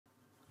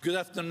Good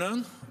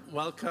afternoon.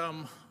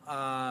 Welcome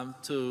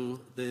to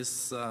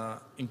this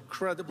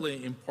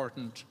incredibly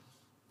important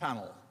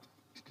panel.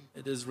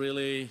 It is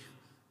really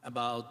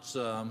about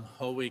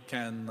how we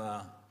can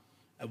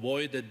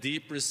avoid a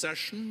deep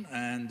recession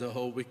and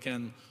how we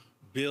can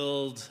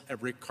build a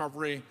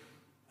recovery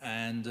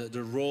and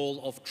the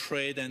role of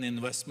trade and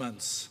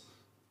investments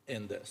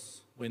in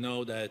this. We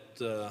know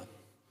that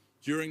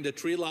during the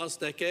 3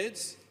 last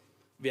decades,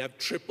 we have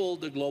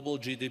tripled the global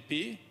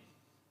GDP,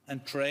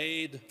 and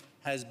trade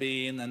has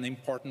been an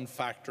important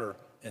factor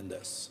in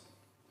this.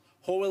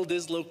 How will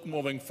this look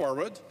moving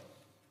forward?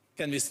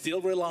 Can we still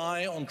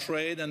rely on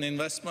trade and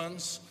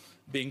investments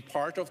being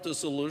part of the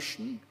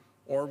solution,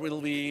 or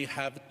will we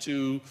have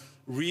to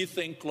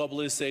rethink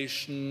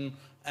globalization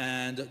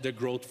and the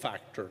growth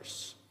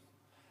factors?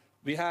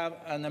 We have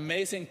an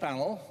amazing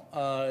panel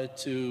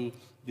to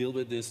deal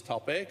with these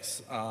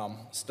topics,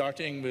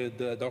 starting with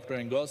Dr.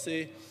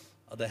 Ngozi,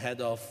 the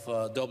head of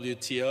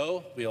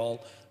WTO. We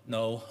all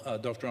know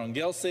Dr.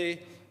 Ngozi.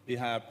 We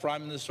have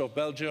Prime Minister of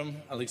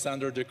Belgium,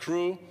 Alexander De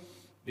Croo.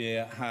 We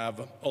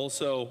have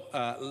also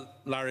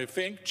Larry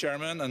Fink,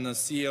 Chairman and the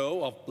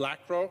CEO of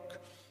BlackRock,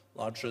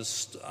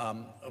 largest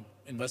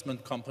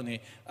investment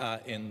company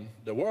in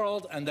the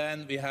world. And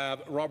then we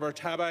have Robert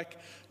Habeck.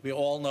 We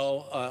all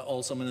know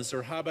also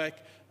Minister Habeck.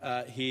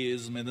 He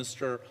is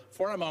Minister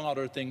for, among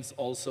other things,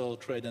 also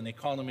trade and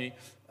economy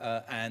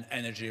and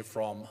energy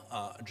from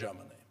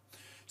Germany.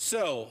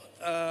 So,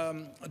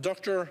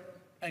 Dr.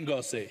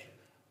 Ngozi,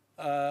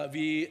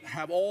 we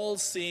have all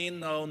seen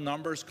now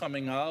numbers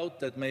coming out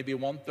that maybe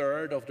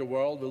 1/3 of the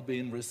world will be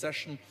in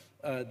recession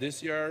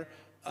this year.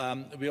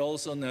 We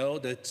also know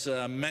that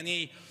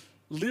many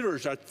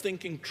leaders are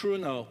thinking through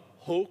now,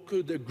 how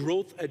could the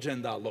growth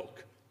agenda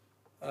look?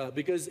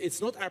 Because it's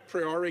not a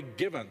priori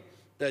given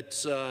that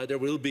there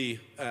will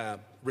be a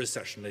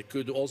recession. It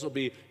could also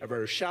be a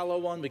very shallow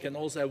one. We can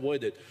also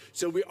avoid it.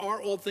 So we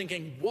are all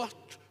thinking,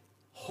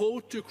 how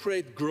to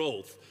create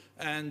growth.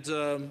 And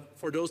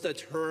for those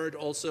that heard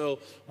also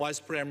Vice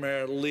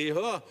Premier Lee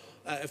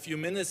a few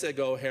minutes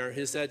ago here,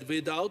 he said,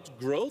 without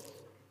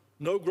growth,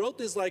 no growth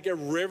is like a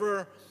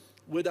river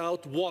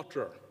without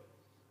water.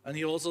 And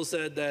he also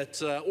said that,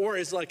 or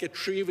it's like a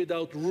tree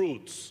without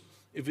roots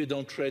if we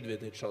don't trade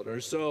with each other.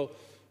 So,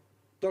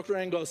 Dr.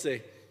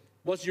 Ngozi,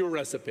 what's your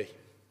recipe?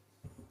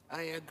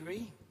 I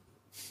agree.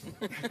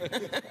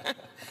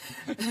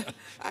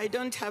 I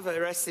don't have a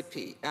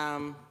recipe.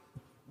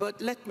 But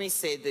let me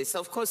say this.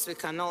 Of course, we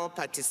can all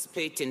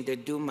participate in the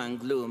doom and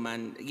gloom.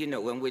 And, you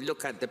know, when we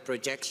look at the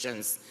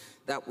projections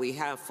that we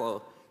have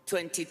for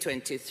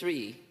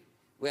 2023,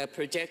 we are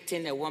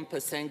projecting a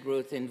 1%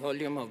 growth in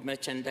volume of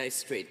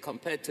merchandise trade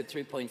compared to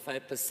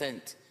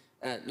 3.5%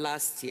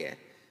 last year.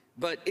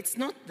 But it's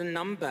not the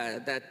number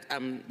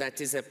that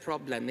is a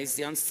problem. It's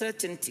the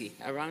uncertainty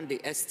around the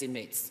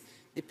estimates,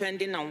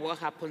 depending on what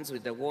happens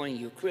with the war in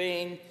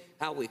Ukraine,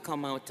 how we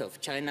come out of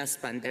China's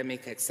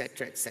pandemic, et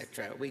cetera, et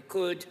cetera. We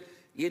could,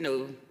 you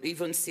know,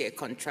 even see a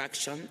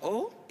contraction,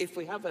 or if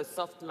we have a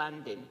soft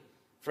landing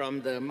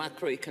from the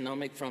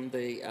macroeconomic, from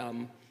the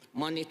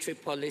monetary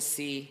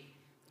policy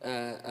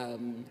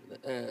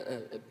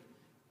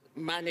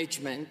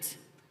management,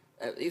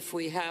 if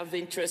we have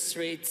interest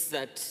rates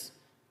that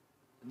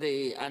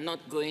they are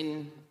not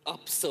going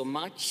up so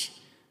much,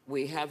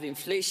 we have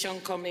inflation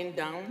coming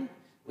down,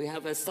 we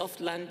have a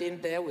soft landing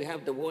there, we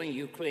have the war in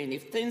Ukraine.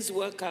 If things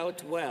work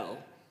out well,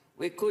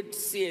 we could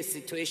see a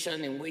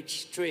situation in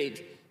which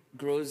trade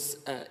grows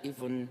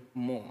even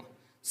more.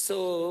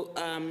 So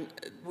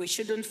we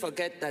shouldn't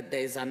forget that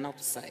there is an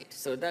upside.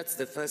 So that's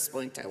the first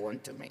point I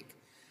want to make.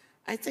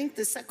 I think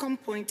the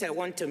second point I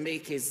want to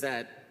make is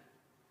that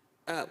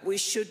we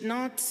should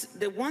not,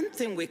 the one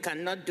thing we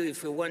cannot do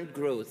if we want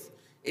growth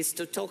is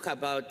to talk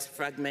about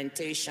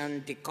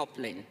fragmentation,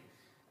 decoupling.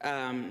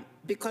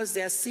 Because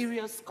there are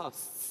serious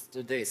costs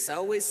to this. I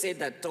always say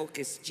that talk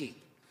is cheap.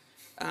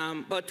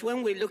 But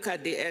when we look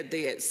at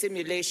the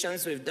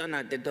simulations we've done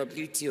at the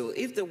WTO,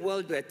 if the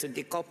world were to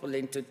decouple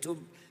into 2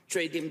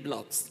 trading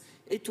blocks,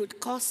 it would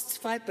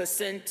cost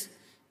 5%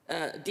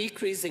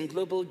 decrease in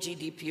global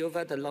GDP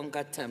over the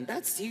longer term.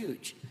 That's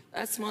huge.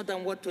 That's more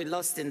than what we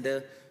lost in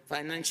the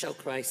financial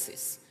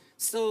crisis.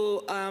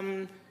 So,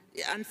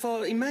 and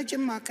for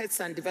emerging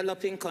markets and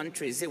developing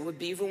countries, it would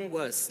be even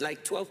worse,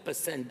 like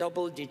 12%,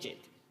 double-digit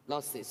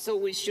losses. So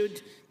we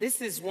should,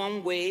 this is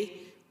one way,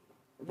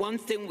 one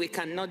thing we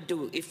cannot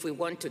do if we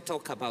want to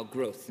talk about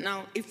growth.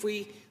 Now,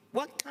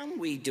 what can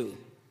we do?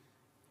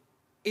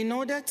 In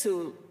order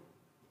to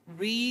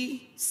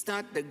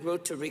restart the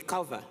growth to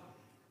recover,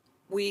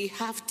 we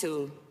have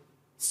to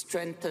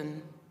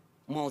strengthen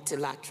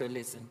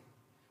multilateralism.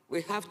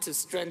 We have to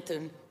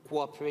strengthen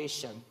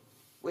cooperation.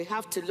 We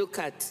have to look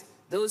at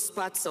those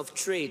parts of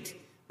trade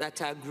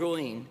that are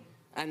growing,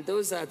 and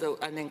those are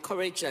and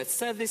encourage that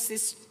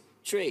services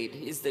trade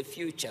is the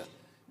future.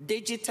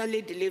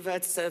 Digitally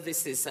delivered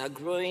services are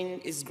growing,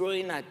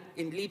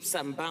 in leaps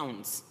and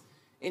bounds.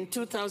 In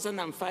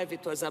 2005,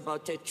 it was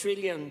about $1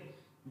 trillion.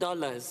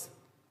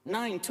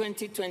 Now in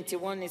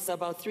 2021, it's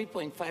about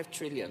 3.5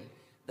 trillion.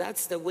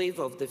 That's the wave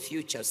of the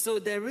future. So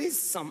there is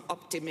some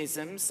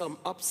optimism, some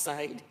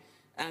upside,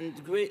 and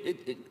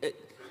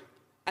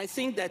I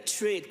think that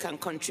trade can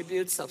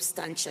contribute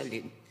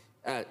substantially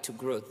to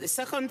growth. The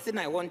second thing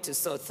I want to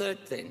say,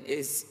 third thing,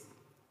 is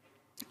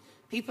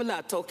people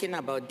are talking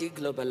about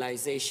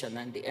deglobalization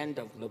and the end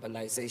of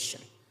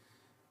globalization.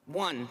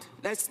 One,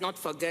 let's not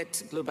forget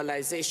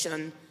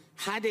globalization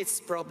had its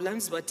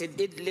problems, but it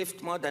did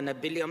lift more than 1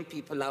 billion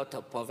people out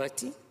of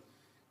poverty.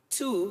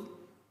 Two,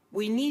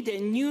 we need a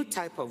new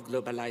type of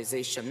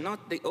globalization,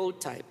 not the old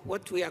type,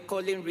 what we are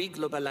calling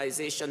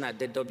reglobalization at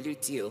the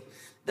WTO,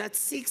 that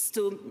seeks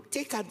to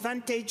take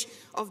advantage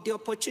of the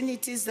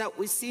opportunities that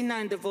we see now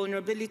in the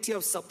vulnerability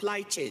of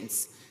supply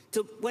chains.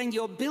 When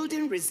you're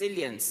building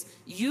resilience,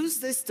 use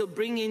this to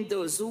bring in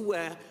those who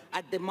were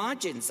at the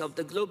margins of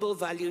the global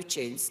value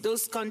chains,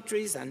 those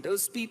countries and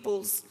those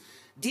peoples.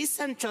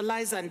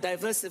 Decentralize and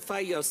diversify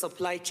your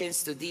supply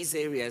chains to these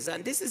areas.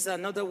 And this is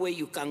another way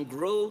you can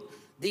grow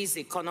these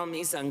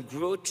economies and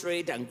grow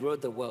trade and grow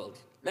the world.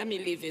 Let me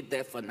leave it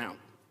there for now.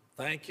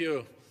 Thank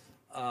you.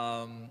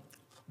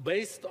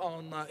 Based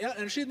on, yeah,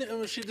 and she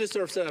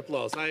deserves the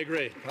applause, I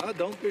agree.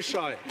 Don't be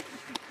shy.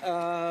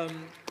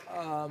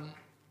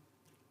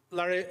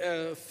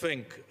 Larry,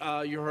 Fink,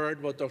 you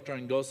heard what Dr.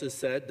 Ngozi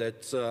said,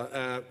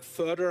 that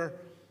further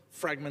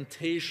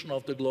fragmentation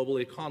of the global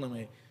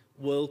economy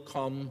will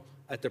come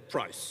at a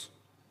price.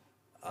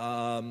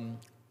 How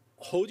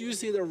do you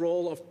see the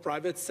role of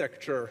private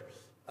sector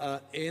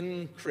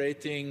in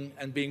creating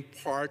and being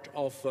part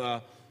of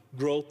a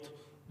growth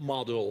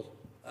model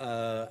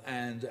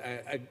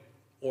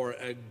or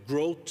a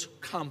growth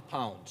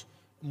compound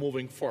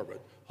moving forward?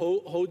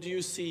 How do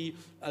you see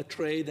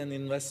trade and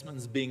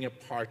investments being a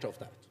part of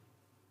that?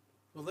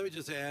 Well, let me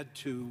just add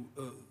to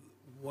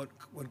one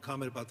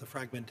comment about the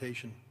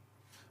fragmentation.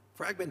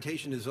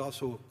 Fragmentation is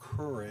also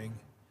occurring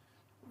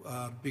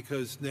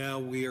because now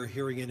we are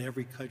hearing in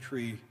every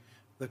country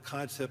the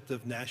concept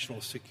of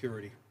national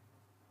security.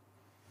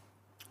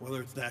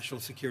 Whether it's national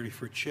security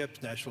for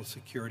chips, national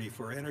security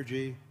for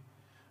energy.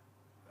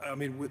 I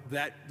mean,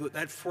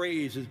 that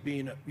phrase is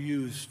being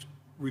used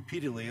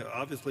repeatedly,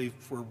 obviously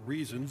for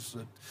reasons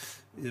that,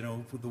 you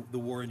know, the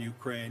war in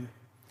Ukraine.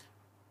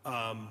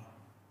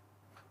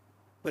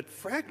 But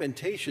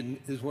fragmentation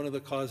is one of the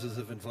causes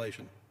of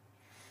inflation.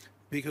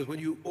 Because when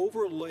you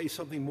overlay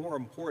something more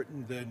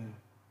important than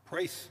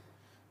price,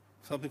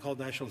 something called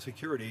national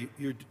security,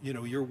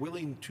 you're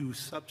willing to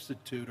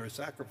substitute or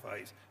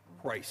sacrifice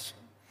price.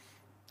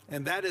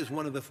 And that is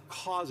one of the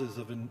causes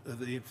of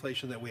the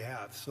inflation that we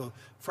have. So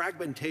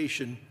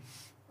fragmentation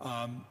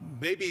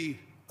may be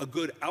a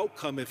good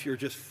outcome if you're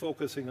just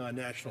focusing on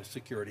national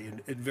security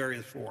in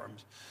various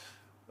forms.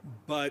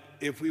 But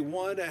if we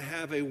want to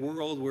have a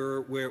world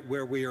where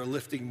we are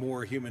lifting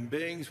more human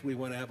beings, we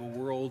want to have a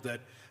world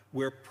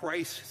where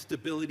price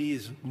stability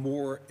is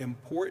more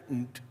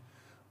important,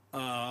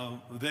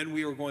 then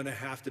we are going to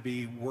have to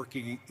be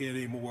working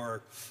in a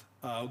more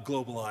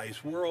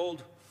globalized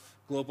world.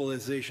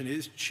 Globalization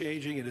is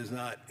changing. It has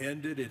not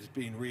ended. It's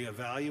being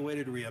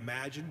reevaluated,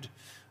 reimagined.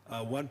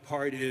 One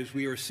part is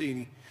we are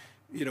seeing,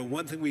 you know,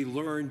 one thing we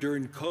learned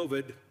during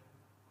COVID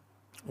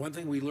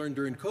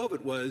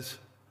was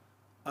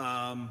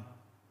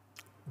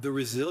the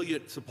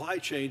resilient supply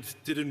chains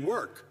didn't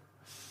work.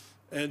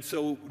 And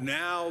so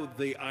now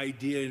the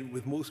idea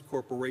with most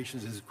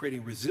corporations is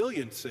creating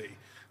resiliency.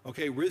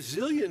 Okay,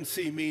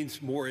 resiliency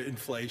means more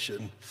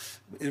inflation.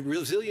 And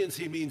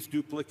resiliency means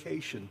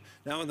duplication.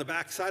 Now on the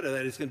backside of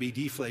that, it's going to be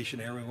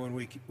deflationary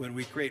when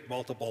we create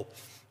multiple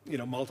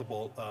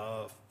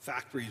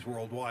factories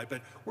worldwide.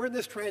 But we're in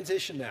this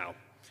transition now.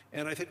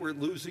 And I think we're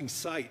losing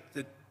sight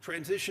that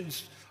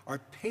transitions are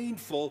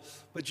painful,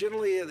 but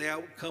generally the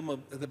outcome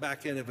of the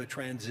back end of a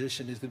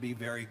transition is going to be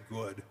very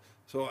good.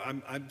 So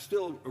I'm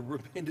still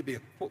remain to be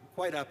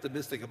quite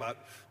optimistic about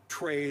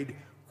trade,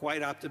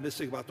 quite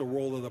optimistic about the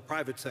role of the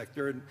private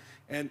sector.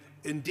 And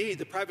indeed,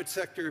 the private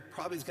sector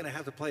probably is going to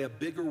have to play a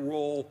bigger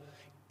role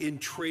in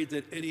trade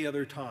than any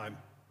other time.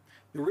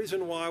 The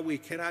reason why we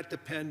cannot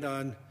depend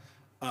on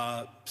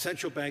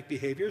central bank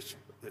behaviors,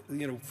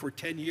 you know, for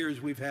 10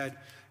 years we've had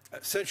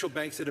central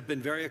banks that have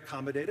been very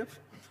accommodative.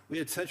 We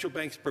had central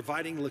banks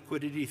providing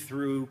liquidity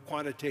through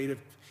quantitative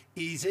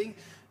easing,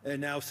 and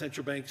now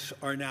central banks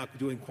are now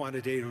doing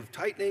quantitative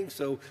tightening,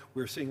 so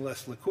we're seeing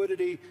less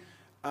liquidity.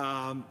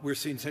 We're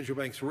seeing central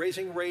banks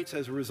raising rates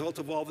as a result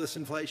of all this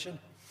inflation.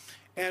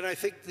 And I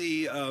think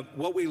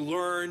what we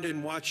learned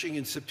in watching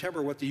in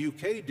September what the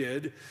UK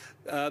did,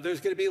 there's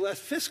going to be less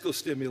fiscal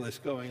stimulus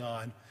going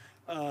on.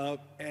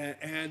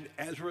 And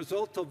as a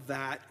result of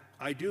that,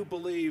 I do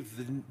believe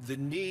the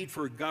need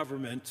for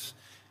governments,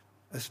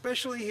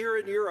 especially here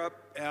in Europe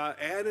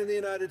and in the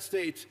United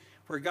States,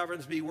 for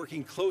governments to be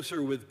working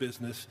closer with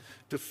business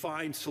to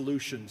find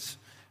solutions.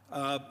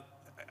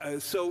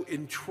 So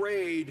in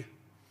trade,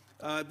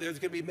 there's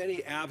going to be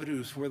many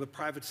avenues where the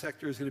private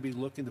sector is going to be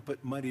looking to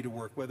put money to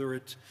work, whether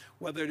it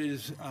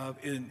is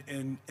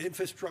in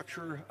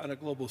infrastructure on a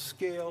global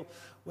scale,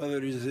 whether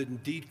it is in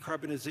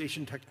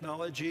decarbonization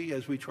technology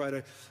as we try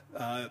to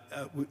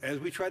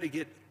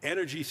get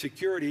energy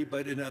security,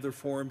 but in other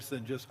forms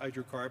than just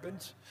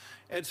hydrocarbons.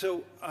 And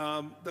so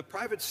the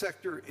private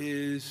sector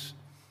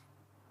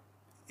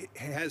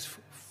has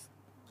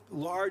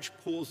large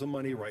pools of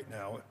money right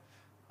now.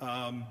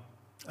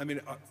 I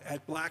mean,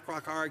 at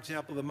BlackRock, our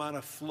example, the amount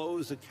of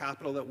flows of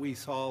capital that we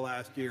saw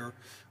last year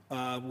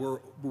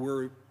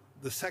were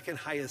the second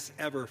highest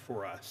ever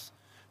for us.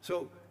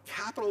 So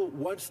capital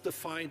wants to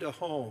find a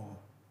home.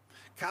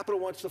 Capital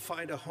wants to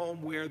find a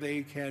home where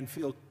they can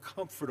feel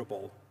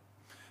comfortable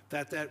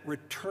that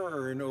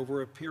return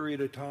over a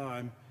period of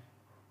time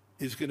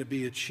is going to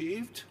be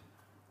achieved.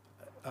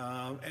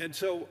 And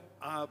so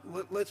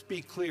let's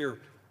be clear.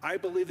 I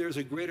believe there's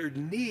a greater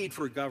need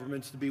for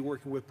governments to be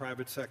working with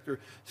private sector,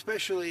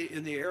 especially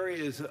in the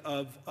areas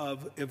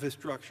of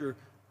infrastructure,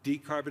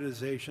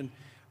 decarbonization,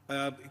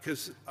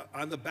 because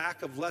on the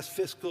back of less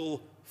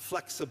fiscal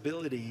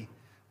flexibility,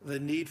 the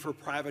need for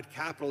private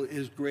capital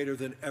is greater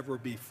than ever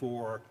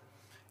before.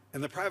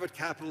 And the private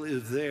capital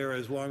is there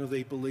as long as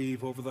they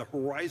believe over the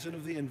horizon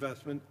of the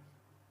investment,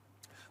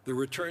 the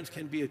returns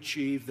can be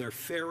achieved, they're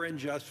fair and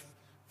just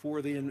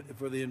for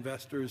the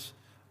investors.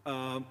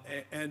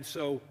 And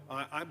so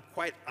I'm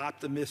quite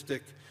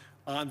optimistic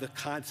on the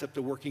concept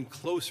of working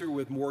closer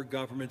with more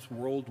governments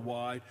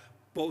worldwide,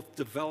 both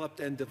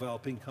developed and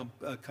developing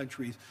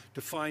countries,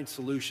 to find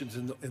solutions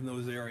in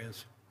those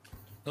areas.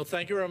 No,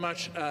 thank you very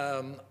much.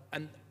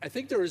 And I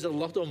think there is a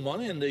lot of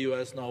money in the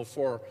US now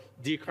for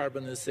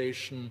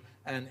decarbonization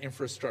and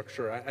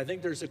infrastructure. I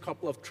think there's a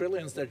couple of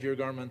trillions that your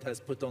government has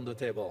put on the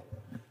table.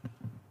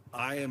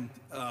 I am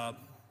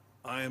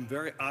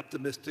very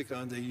optimistic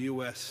on the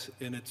U.S.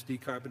 in its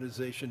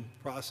decarbonization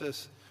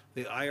process.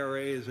 The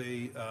IRA is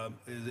a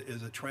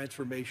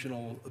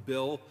transformational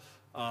bill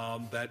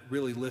that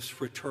really lists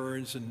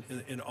returns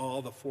in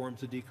all the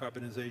forms of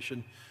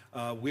decarbonization.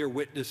 We're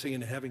witnessing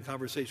and having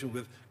conversations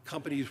with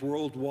companies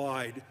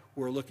worldwide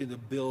who are looking to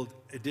build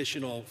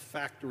additional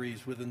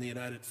factories within the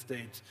United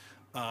States.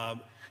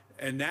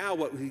 And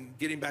now,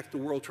 getting back to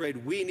world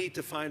trade, we need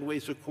to find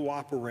ways to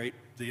cooperate,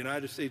 the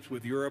United States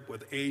with Europe,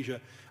 with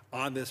Asia,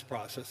 on this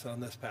process,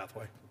 on this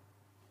pathway.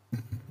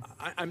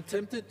 I'm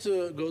tempted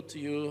to go to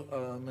you,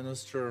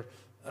 Minister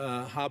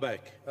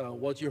Habeck.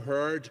 What you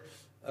heard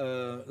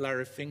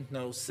Larry Fink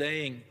now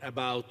saying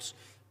about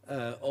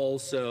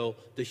also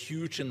the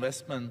huge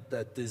investment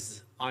that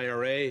this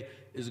IRA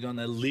is going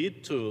to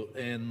lead to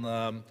in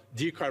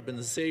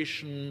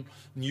decarbonization,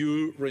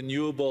 new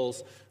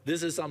renewables.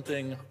 This is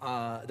something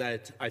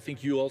that I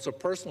think you also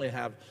personally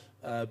have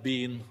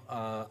been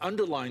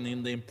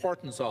underlining the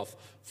importance of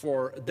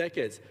for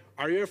decades.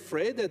 Are you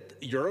afraid that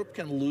Europe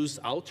can lose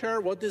out here?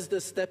 What is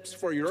the steps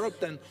for Europe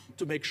then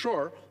to make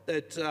sure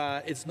that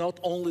it's not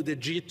only the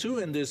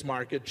G2 in this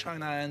market,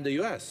 China and the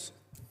US?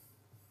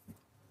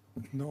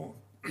 No,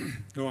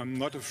 no, I'm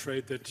not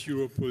afraid that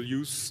Europe will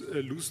lose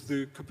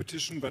the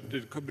competition, but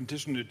the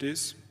competition it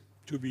is,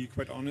 to be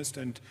quite honest.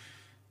 And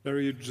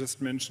Larry, you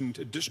just mentioned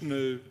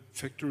additional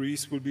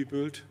factories will be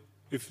built.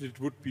 If it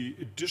would be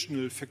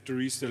additional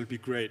factories, that'll be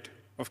great,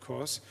 of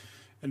course,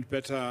 and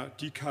better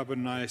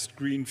decarbonized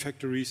green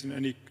factories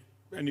in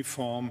any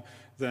form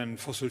than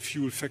fossil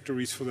fuel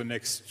factories for the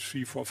next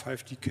 3, 4,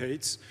 5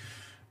 decades.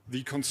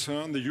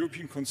 The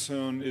European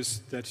concern is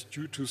that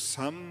due to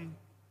some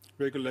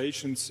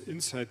regulations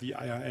inside the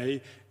IRA,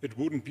 it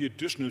wouldn't be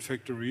additional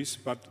factories,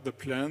 but the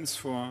plans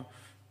for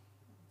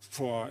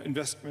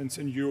investments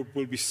in Europe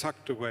will be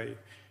sucked away.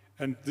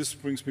 And this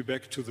brings me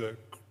back to the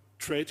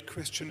trade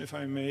question, if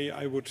I may.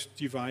 I would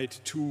divide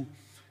two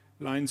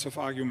lines of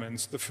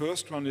arguments. The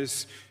first one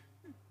is,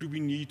 do we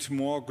need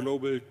more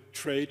global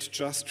trade,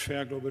 just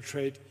fair global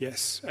trade?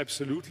 Yes,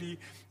 absolutely.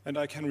 And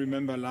I can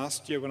remember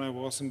last year when I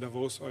was in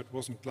Davos, or it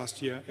wasn't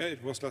last year,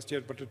 it was last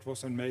year, but it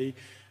was in May,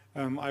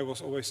 I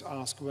was always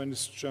asked, when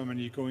is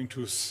Germany going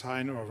to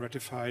sign or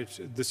ratify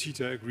the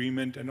CETA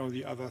agreement and all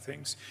the other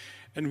things?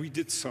 And we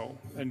did so,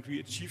 and we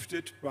achieved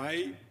it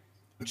by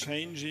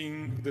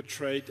changing the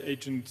trade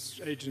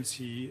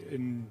agency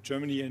in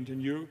Germany and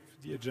in Europe,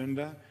 the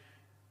agenda.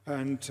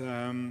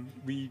 And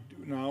we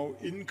now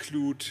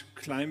include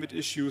climate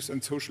issues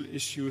and social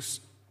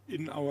issues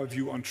in our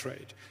view on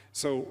trade.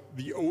 So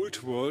the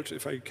old world,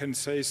 if I can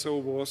say so,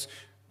 was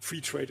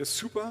free trade is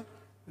super.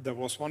 There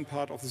was one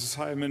part of the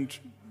assignment,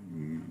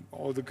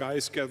 all the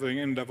guys gathering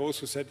in Davos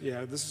who said,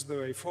 yeah, this is the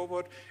way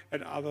forward.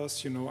 And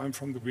others, I'm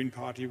from the Green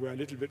Party, were a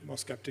little bit more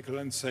skeptical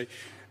and say,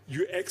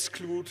 you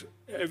exclude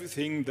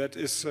everything that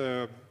is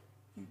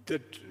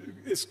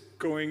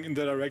going in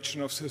the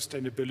direction of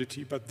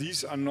sustainability. But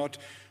these are not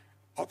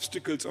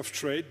obstacles of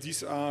trade.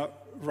 These are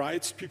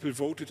rights people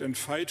voted and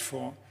fight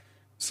for.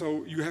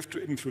 So you have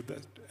to include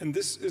that. And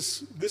this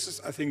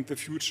is, I think, the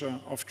future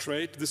of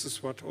trade. This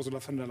is what Ursula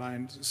von der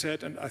Leyen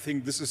said, and I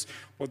think this is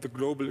what the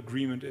global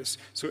agreement is.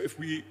 So if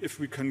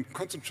we can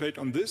concentrate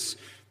on this,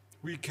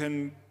 we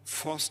can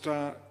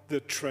foster the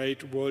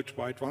trade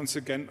worldwide once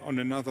again on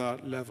another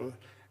level.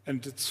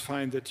 And it's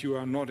fine that you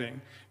are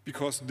nodding,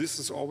 because this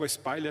is always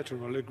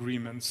bilateral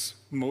agreements,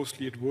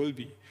 mostly it will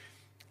be.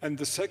 And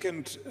the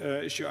second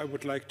issue I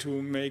would like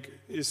to make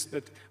is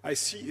that I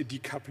see a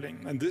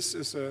decoupling, and this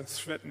is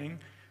threatening,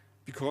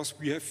 because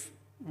we are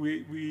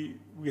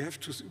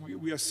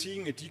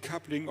seeing a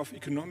decoupling of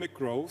economic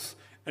growth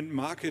and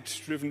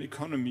market-driven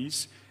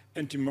economies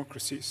and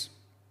democracies.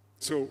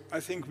 So I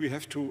think we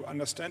have to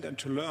understand and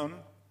to learn,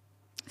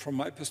 from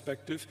my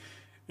perspective,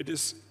 it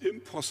is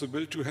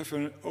impossible to have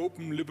an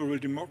open liberal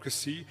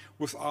democracy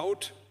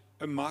without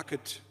a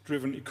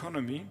market-driven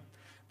economy,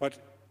 but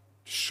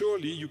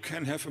surely you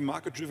can have a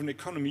market-driven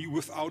economy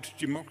without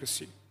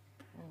democracy.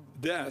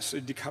 There's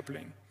a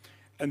decoupling.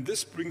 And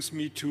this brings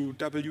me to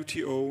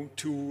WTO,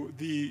 to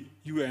the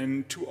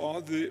UN, to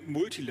all the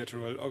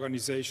multilateral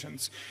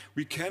organizations.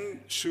 We can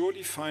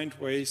surely find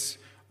ways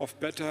of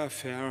better,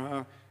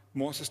 fairer,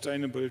 more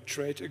sustainable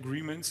trade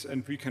agreements,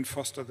 and we can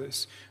foster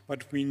this.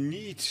 But we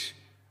need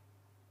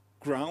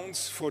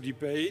grounds for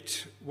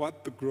debate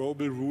what the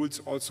global rules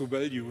also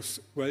values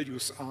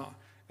are.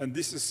 And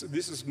this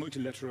is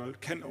multilateral,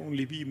 can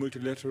only be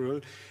multilateral.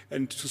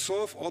 And to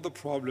solve all the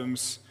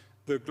problems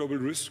the Global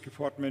Risk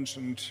Report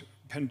mentioned,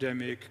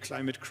 pandemic,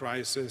 climate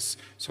crisis,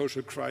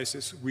 social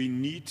crisis, we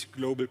need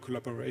global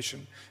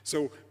collaboration.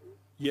 So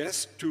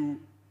yes to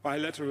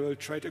bilateral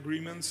trade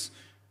agreements,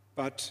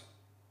 but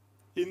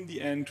in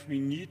the end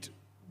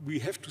we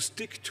have to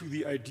stick to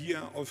the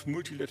idea of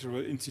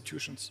multilateral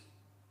institutions.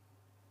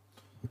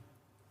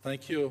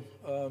 Thank you.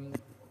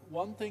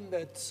 One thing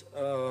that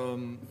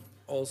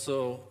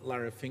also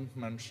Larry Fink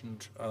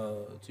mentioned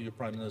to your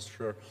Prime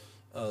Minister,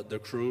 the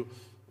Croo,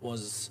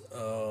 was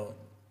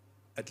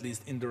at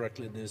least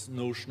indirectly this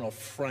notion of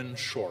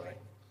friendshoring.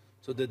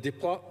 So the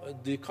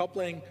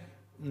decoupling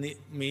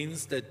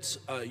means that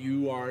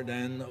you are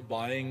then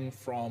buying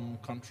from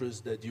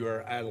countries that you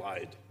are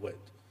allied with.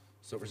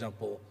 So for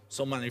example,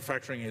 some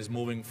manufacturing is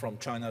moving from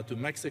China to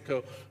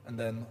Mexico, and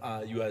then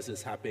US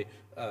is happy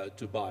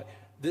to buy.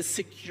 The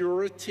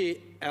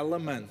security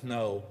element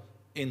now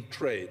in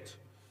trade,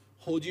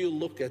 how do you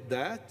look at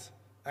that?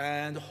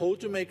 And how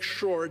to make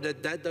sure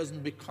that that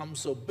doesn't become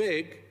so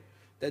big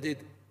that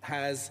it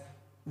has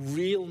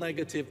real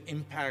negative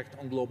impact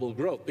on global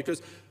growth?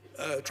 Because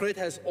trade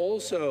has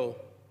also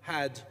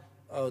had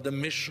the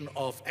mission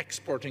of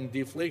exporting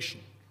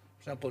deflation.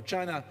 For example,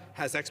 China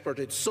has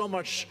exported so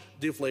much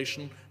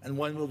deflation, and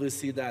when will we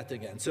see that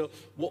again? So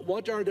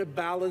what are the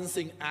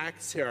balancing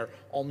acts here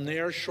on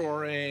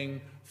nearshoring,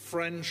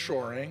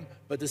 friendshoring,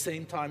 but at the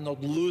same time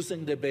not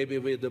losing the baby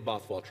with the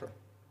bathwater?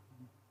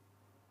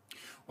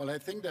 Well, I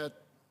think that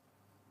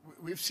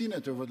we've seen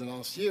it over the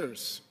last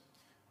years.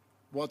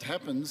 What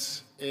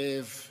happens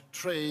if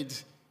trade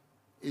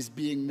is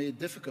being made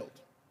difficult?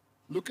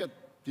 Look at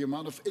the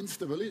amount of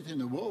instability in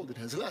the world it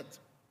has led.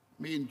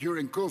 I mean,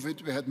 during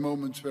COVID, we had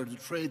moments where the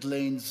trade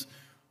lanes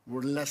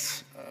were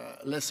less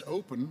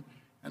open,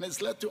 and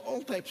it's led to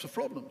all types of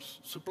problems.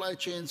 Supply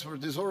chains were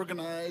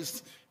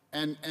disorganized,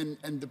 and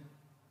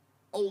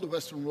all the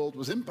Western world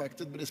was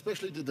impacted, but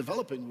especially the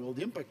developing world,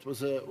 the impact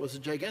was a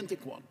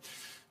gigantic one.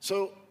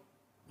 So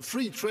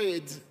free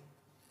trade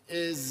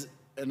is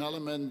an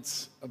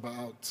element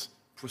about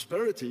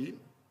prosperity,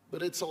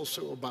 but it's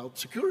also about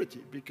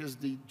security, because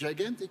the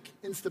gigantic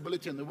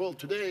instability in the world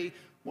today,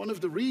 one of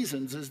the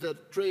reasons is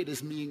that trade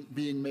is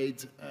being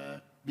made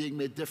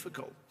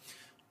difficult.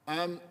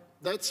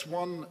 That's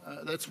one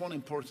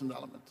important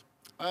element.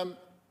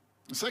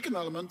 The second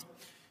element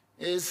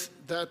is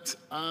that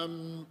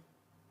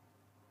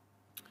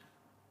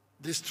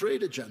this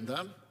trade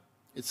agenda,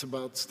 it's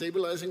about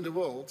stabilizing the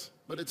world,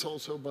 but it's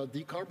also about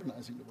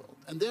decarbonizing the world.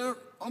 And there,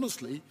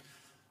 honestly,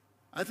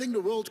 I think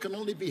the world can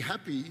only be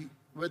happy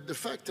with the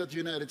fact that the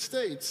United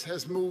States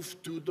has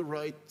moved to the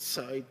right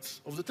side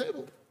of the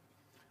table.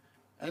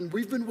 And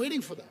we've been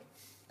waiting for that.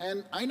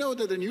 And I know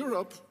that in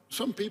Europe,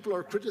 some people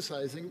are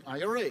criticizing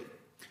IRA.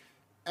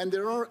 And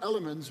there are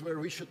elements where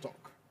we should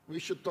talk. We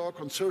should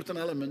talk on certain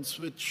elements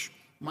which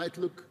might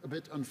look a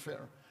bit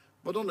unfair.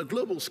 But on a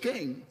global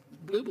scheme,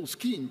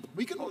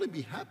 we can only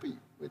be happy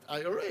with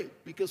IRA,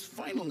 because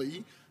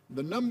finally,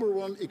 the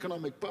 #1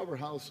 economic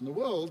powerhouse in the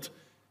world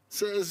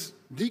says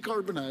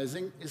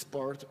decarbonizing is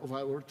part of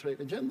our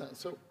trade agenda.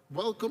 So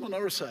welcome on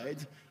our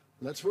side.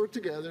 Let's work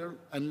together,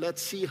 and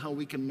let's see how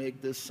we can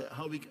make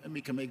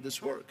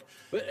this work.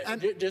 But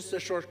just a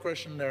short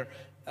question there.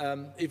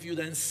 If you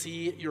then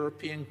see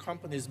European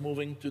companies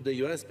moving to the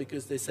US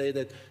because they say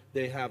that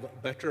they have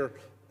better,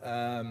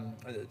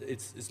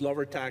 it's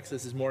lower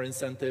taxes, it's more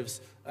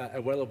incentives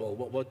available,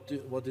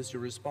 what is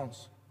your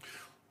response?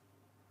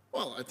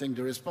 Well, I think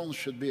the response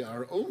should be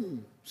our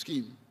own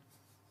scheme.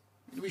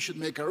 We should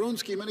make our own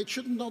scheme, and it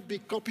should not be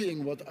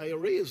copying what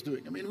IRA is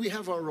doing. I mean, we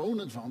have our own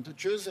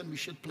advantages, and we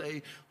should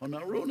play on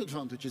our own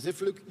advantages.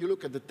 If you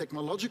look at the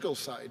technological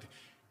side,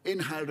 in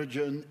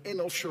hydrogen, in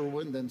offshore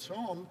wind, and so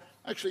on,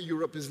 actually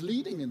Europe is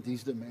leading in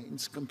these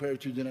domains compared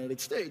to the United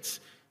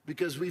States.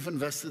 because we've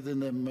invested in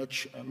them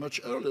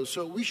much earlier.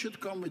 So we should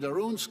come with our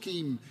own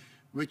scheme,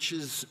 which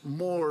is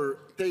more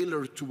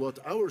tailored to what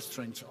our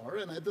strengths are.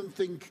 And I don't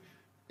think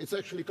it's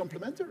actually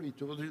complementary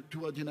to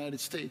what the United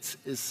States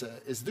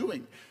is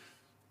doing.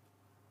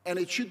 And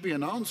it should be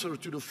an answer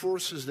to the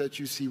forces that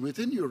you see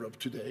within Europe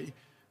today,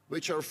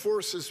 which are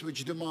forces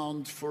which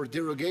demand for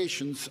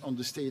derogations on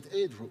the state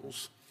aid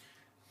rules.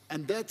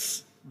 And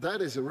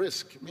that is a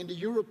risk. I mean, the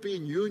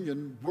European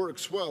Union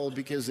works well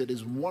because it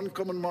is one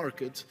common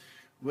market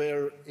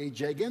where a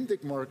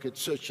gigantic market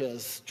such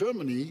as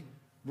Germany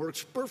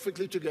works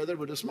perfectly together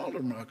with a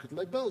smaller market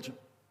like Belgium,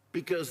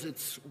 because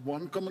it's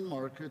one common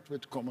market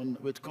with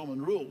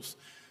common rules.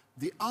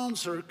 The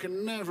answer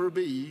can never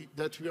be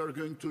that we are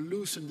going to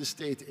loosen the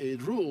state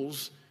aid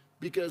rules,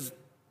 because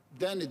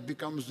then it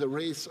becomes the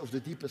race of the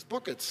deepest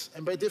pockets.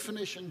 And by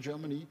definition,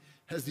 Germany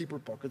has deeper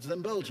pockets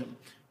than Belgium.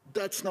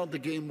 That's not the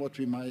game what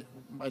we might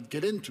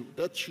get into.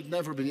 That should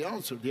never be the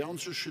answer. The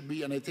answer should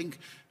be, and I think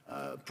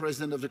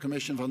President of the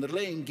Commission von der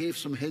Leyen gave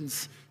some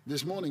hints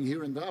this morning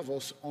here in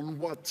Davos on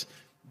what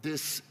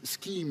this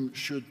scheme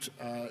should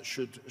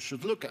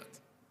look at.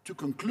 To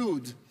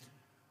conclude,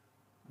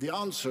 the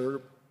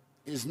answer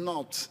is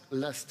not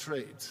less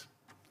trade,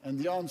 and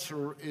the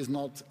answer is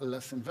not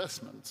less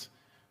investment.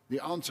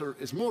 The answer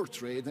is more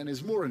trade and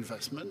is more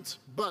investment,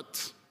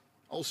 but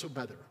also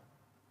better.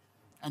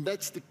 And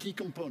that's the key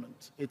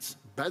component. It's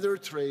better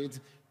trade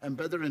and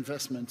better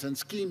investment, and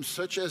schemes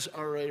such as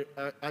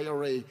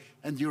IRA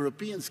and the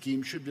European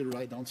scheme should be the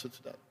right answer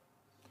to that.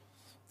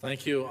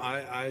 Thank you.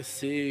 I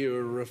see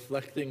you're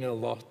reflecting a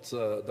lot,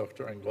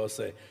 Dr.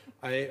 Ngozi.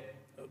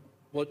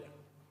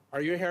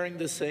 Are you hearing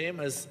the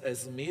same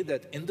as me,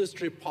 that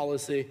industry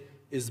policy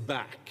is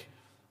back?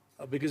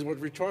 Because what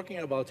we're talking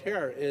about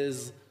here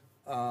is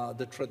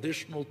the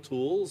traditional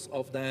tools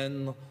of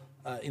then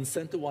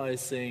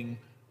incentivizing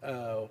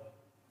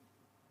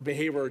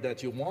behavior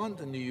that you want,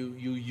 and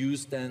you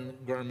use then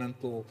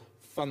governmental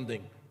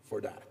funding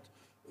for that.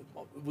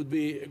 It would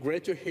be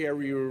great to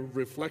hear your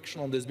reflection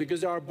on this,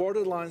 because there are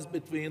borderlines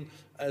between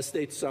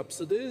state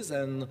subsidies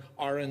and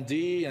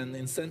R&D and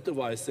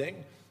incentivizing.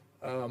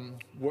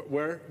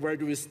 Where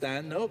do we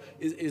stand now?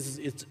 Is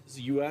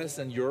US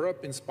and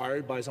Europe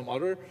inspired by some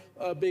other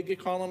big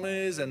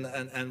economies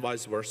and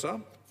vice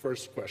versa?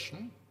 First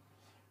question.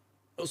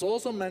 It was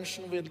also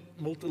mentioned with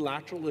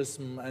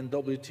multilateralism and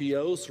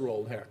WTO's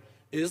role here.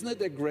 Isn't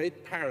it a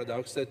great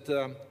paradox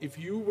that if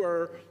you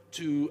were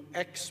to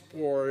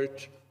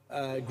export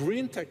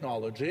green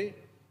technology,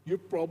 you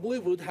probably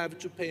would have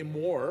to pay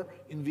more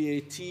in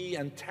VAT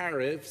and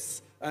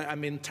tariffs,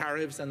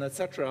 tariffs and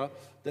etc.,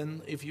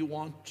 than if you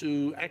want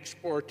to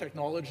export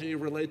technology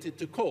related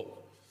to coal?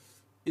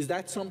 Is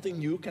that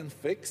something you can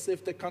fix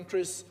if the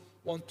countries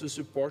want to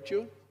support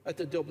you at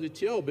the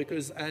WTO?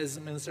 Because as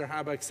Minister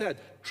Habeck said,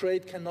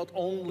 trade cannot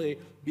only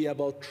be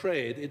about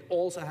trade, it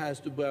also has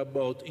to be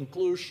about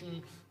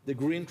inclusion, the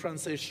green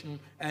transition,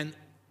 and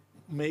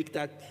make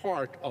that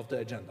part of the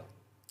agenda.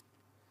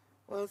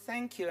 Well,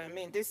 thank you. I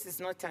mean, this is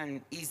not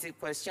an easy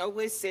question. I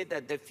always say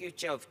that the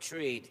future of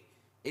trade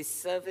is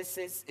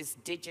services, it's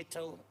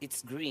digital,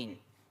 it's green,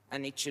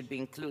 and it should be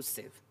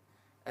inclusive.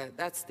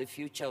 That's the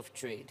future of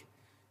trade.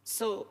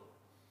 So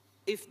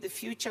if the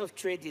future of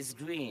trade is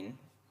green,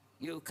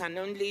 you can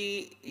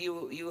only,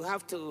 you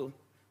have to,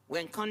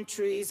 when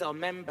countries or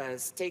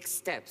members take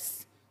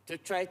steps to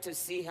try to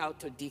see how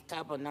to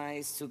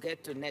decarbonize to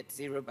get to net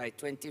zero by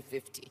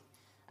 2050,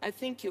 I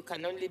think you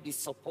can only be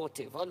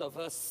supportive. All of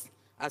us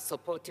are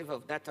supportive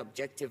of that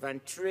objective,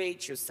 and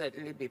trade should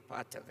certainly be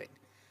part of it.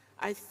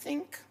 I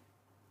think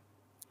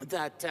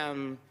that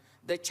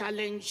the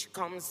challenge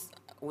comes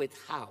with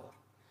how,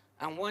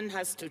 and one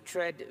has to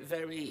tread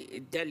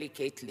very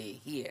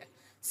delicately here.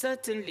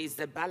 Certainly, it's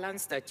the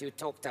balance that you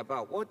talked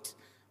about. What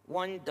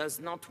one does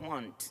not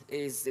want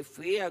is, if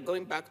we are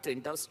going back to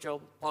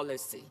industrial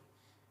policy,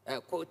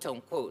 quote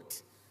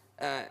unquote,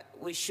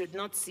 we should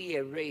not see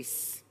a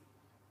race,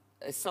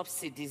 a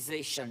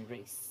subsidization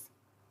race.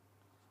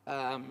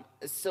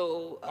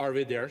 Are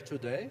we there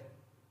today?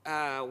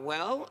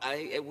 Well,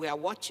 we are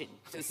watching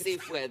to see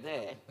if we're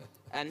there,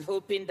 and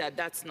hoping that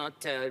that's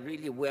not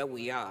really where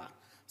we are.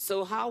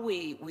 So how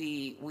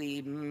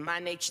we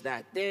manage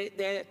that?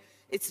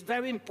 It's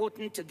very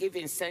important to give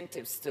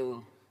incentives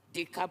to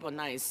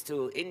decarbonize,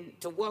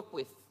 to work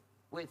with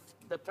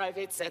the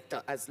private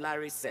sector, as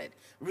Larry said,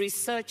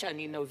 research and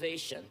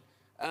innovation,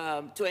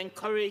 to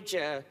encourage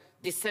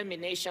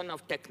dissemination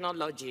of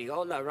technology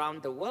all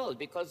around the world,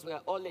 because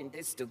we're all in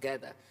this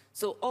together.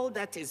 So all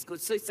that is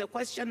good. So it's a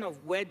question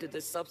of where do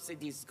the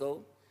subsidies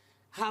go?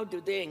 How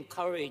do they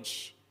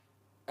encourage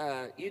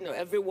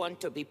everyone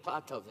to be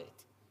part of it?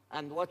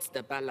 And what's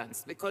the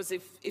balance? Because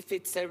if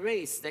it's a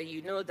race, then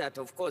you know that,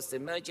 of course,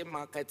 emerging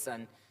markets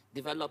and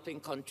developing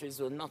countries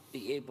will not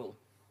be able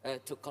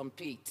to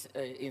compete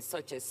in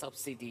such a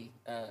subsidy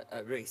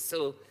race.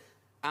 So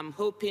I'm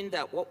hoping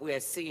that what we are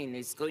seeing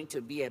is going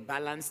to be a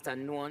balanced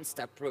and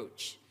nuanced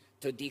approach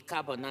to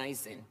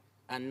decarbonizing,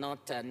 and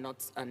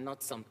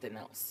not something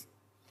else.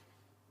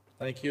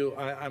 Thank you.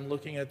 I'm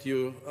looking at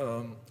you,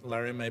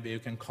 Larry. Maybe you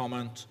can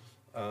comment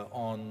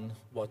on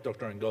what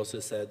Dr.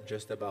 Ngozi said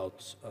just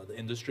about the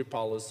industry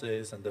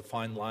policies and the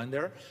fine line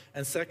there.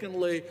 And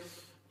secondly,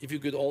 if you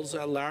could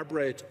also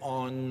elaborate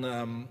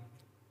on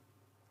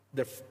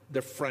the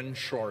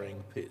friendshoring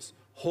piece.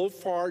 How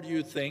far do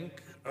you think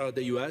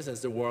the US,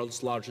 as the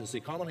world's largest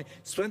economy,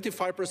 it's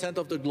 25%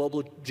 of the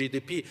global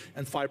GDP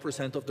and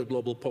 5% of the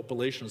global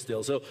population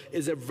still. So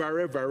it's a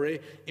very,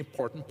 very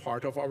important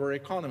part of our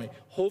economy.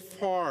 How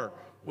far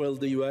will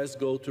the US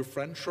go to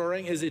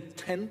friendshoring? Is it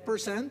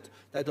 10%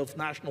 that of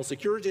national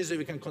security? So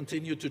we can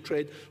continue to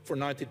trade for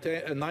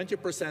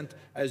 90%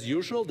 as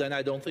usual, then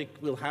I don't think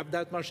we'll have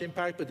that much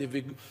impact. But if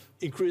we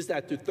increase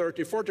that to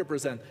 30,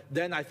 40%,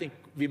 then I think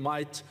we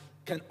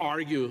can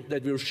argue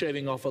that we're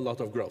shaving off a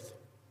lot of growth.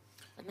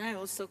 Can I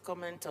also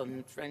comment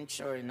on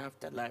friendshoring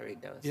after Larry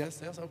does?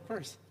 Yes, of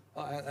course.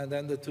 And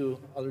then the two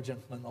other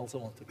gentlemen also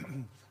want to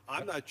comment.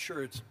 I'm not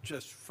sure it's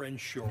just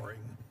friendshoring.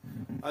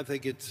 I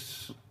think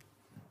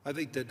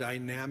the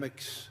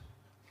dynamics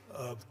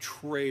of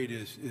trade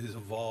is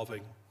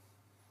evolving.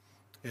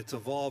 It's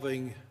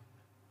evolving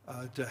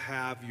to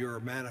have your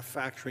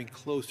manufacturing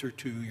closer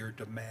to your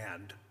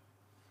demand.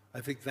 I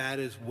think that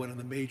is one of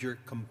the major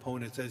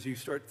components as you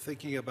start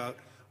thinking about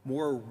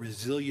more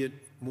resilient,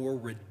 more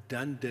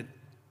redundant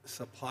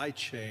supply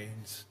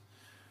chains.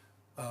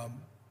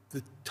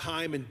 The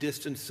time and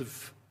distance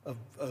of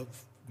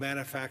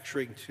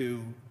manufacturing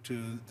to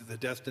the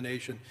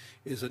destination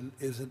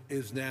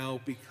is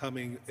now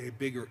becoming a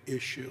bigger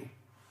issue.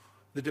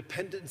 The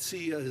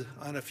dependency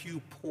on a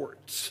few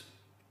ports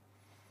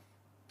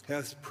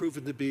has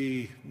proven to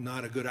be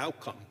not a good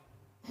outcome.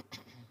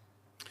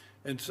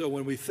 And so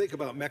when we think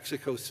about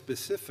Mexico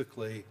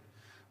specifically,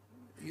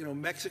 you know,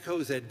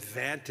 Mexico's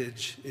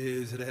advantage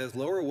is it has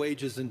lower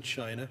wages than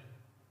China.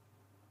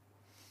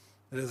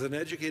 It has an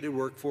educated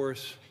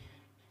workforce.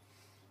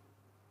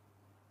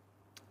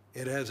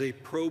 It has a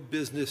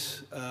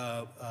pro-business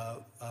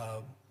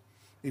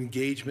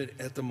engagement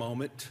at the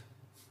moment.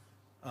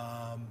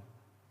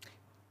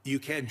 You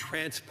can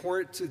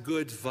transport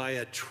goods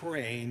via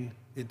train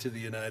into the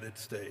United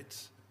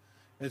States.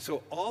 And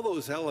so all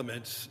those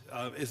elements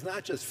is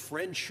not just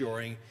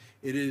friendshoring,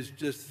 it is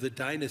just the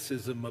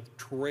dynamism of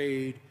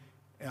trade.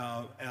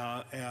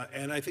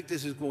 And I think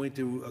this is going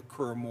to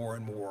occur more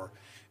and more.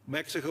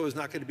 Mexico is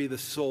not going to be the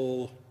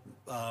sole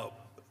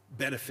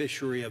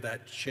beneficiary of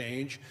that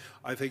change.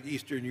 I think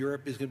Eastern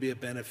Europe is going to be a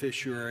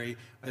beneficiary.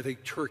 I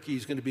think Turkey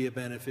is going to be a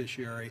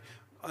beneficiary.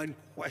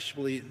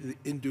 Unquestionably,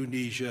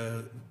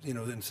 Indonesia, you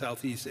know, and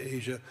Southeast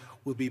Asia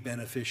will be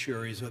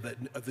beneficiaries of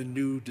the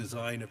new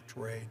design of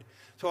trade.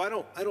 So I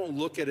don't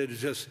look at it as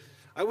just,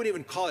 I wouldn't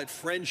even call it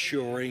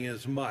friendshoring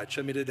as much.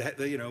 I mean,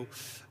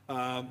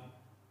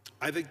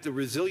 I think the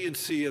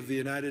resiliency of the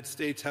United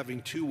States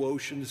having two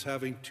oceans,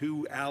 having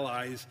two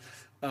allies,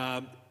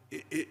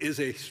 is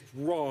a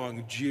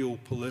strong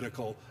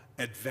geopolitical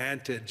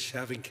advantage,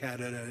 having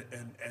Canada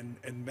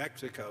and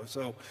Mexico.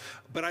 So,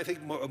 but I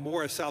think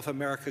more South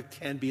America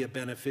can be a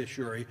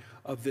beneficiary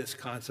of this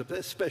concept,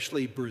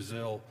 especially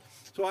Brazil.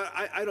 So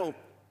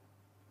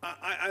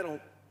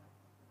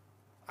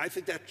I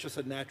think that's just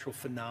a natural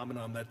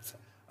phenomenon that's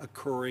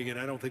occurring, and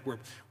I don't think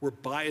we're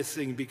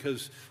biasing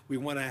because we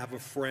want to have a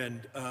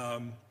friend.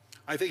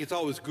 I think it's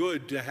always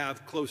good to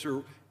have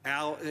closer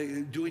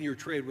doing your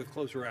trade with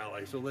closer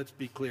allies. So let's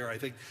be clear. I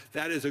think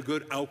that is a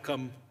good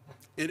outcome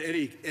in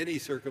any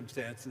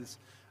circumstances.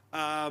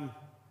 But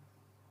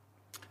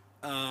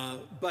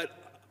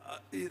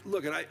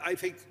look, and I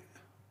think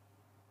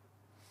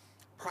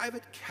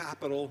private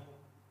capital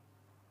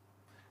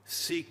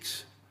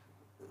seeks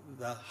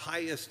the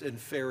highest and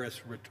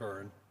fairest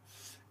return.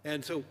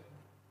 And so,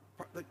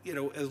 you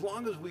know, as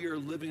long as we are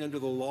living under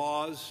the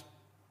laws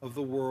of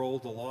the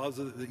world, the laws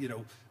of, you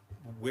know,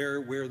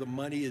 where the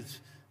money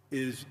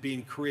is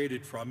being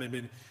created from. I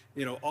mean,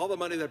 you know, all the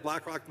money that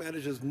BlackRock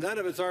manages, none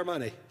of it's our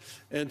money.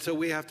 And so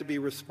we have to be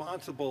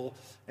responsible,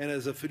 and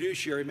as a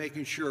fiduciary,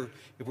 making sure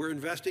if we're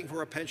investing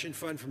for a pension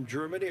fund from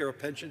Germany or a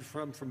pension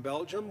from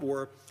Belgium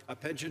or a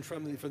pension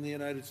from the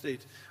United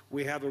States,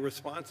 we have a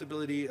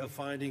responsibility of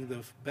finding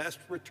the best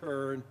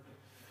return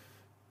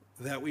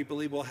that we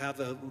believe will have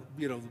the,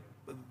 you know,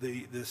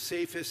 the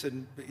safest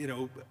and, you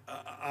know,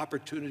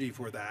 opportunity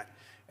for that.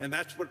 And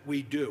that's what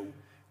we do.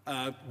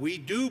 We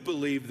do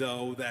believe,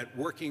 though, that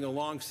working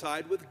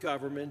alongside with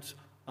governments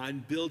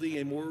on building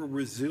a more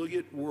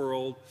resilient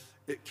world,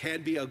 it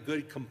can be a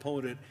good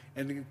component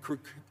and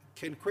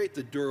can create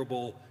the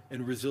durable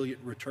and resilient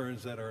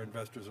returns that our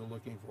investors are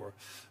looking for.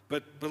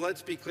 But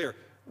let's be clear.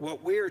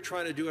 What we are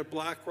trying to do at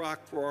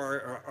BlackRock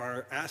for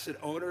our asset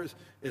owners,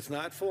 it's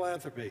not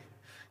philanthropy.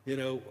 You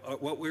know,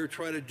 what we're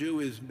trying to do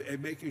is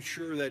making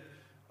sure that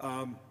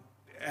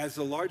as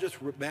the largest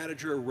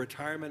manager of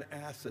retirement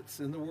assets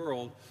in the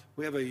world,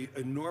 we have an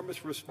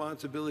enormous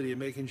responsibility in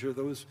making sure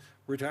those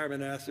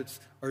retirement assets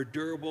are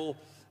durable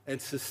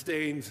and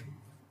sustains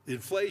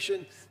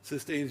inflation,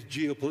 sustains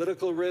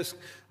geopolitical risk,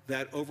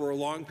 that over a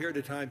long period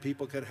of time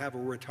people can have a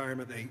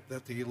retirement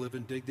that they live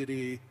in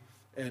dignity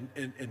and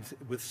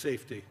with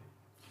safety.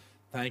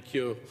 Thank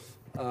you.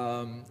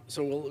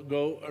 So we'll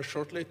go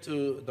shortly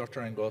to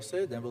Dr.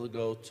 Ngozi, then we'll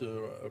go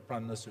to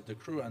Prime Minister de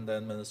Croo, and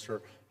then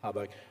Minister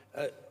Habeck.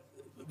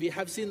 We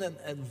have seen an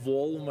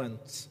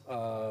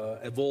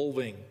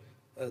evolving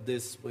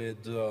this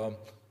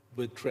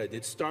with trade.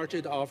 It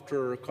started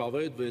after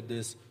COVID with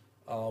this,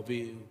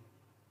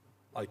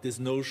 this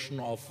notion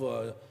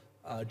of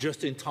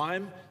just in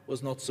time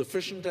was not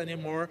sufficient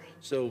anymore,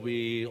 so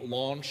we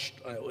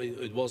launched,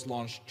 it was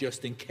launched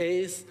just in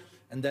case,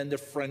 and then the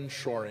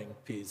friendshoring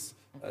piece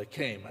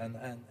came,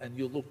 and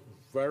you look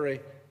very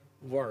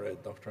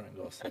worried, Dr.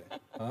 Ngozi.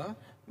 Huh?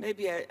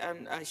 Maybe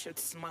I should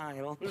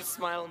smile,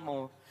 smile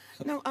more.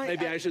 No,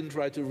 Maybe I shouldn't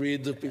try to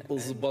read the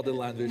people's body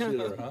language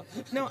either, huh?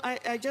 No,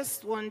 I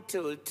just want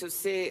to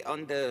say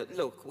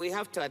look, we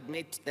have to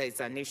admit there's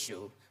an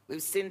issue.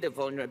 We've seen the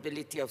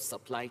vulnerability of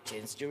supply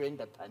chains during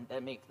the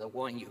pandemic, the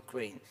war in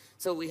Ukraine.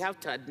 So we have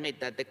to admit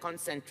that the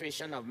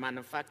concentration of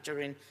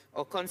manufacturing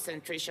or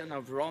concentration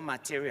of raw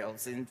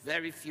materials in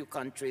very few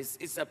countries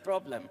is a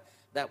problem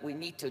that we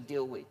need to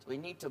deal with. We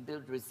need to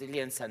build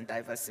resilience and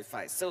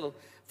diversify. So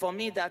for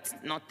me, that's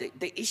not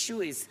the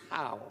issue is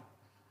how.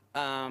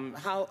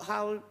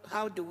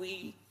 How do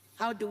we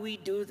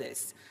do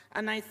this?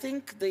 And I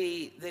think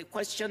the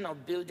question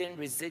of building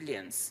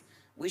resilience,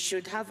 we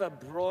should have a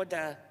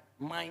broader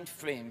mind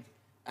frame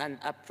and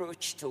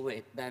approach to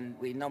it than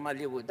we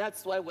normally would.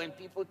 That's why when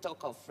people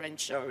talk of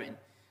friendshoring,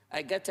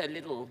 I get a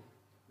little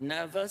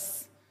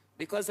nervous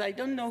because I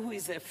don't know who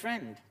is a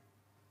friend.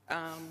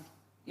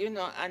 You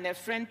know, and a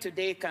friend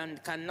today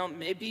cannot,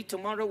 maybe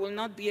tomorrow will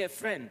not be a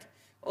friend.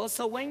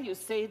 Also, when you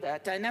say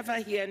that, I never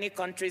hear any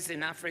countries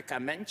in Africa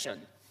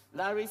mentioned.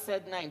 Larry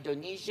said now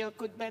Indonesia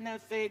could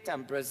benefit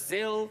and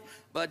Brazil,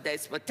 but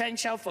there's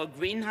potential for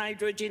green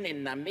hydrogen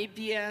in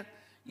Namibia.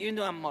 You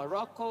know, and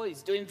Morocco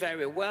is doing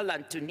very well,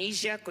 and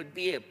Tunisia could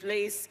be a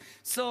place.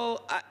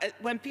 So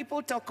when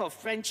people talk of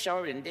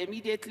friendshoring, they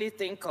immediately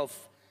think of,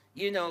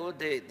 you know,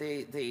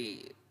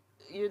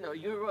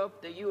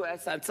 Europe, the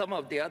US, and some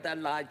of the other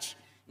large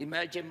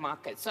emerging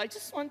markets. So I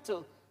just want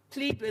to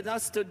plead with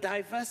us to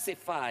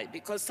diversify,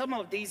 because some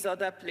of these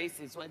other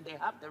places, when they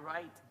have the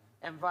right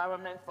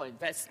environment for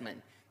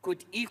investment,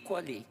 could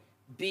equally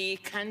be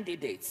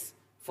candidates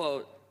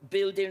for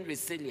building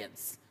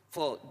resilience,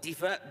 for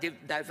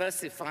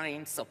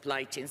diversifying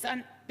supply chains.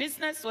 And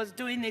business was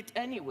doing it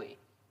anyway,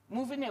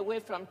 moving away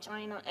from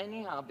China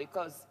anyhow,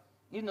 because,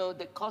 you know,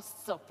 the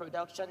costs of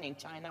production in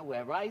China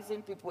were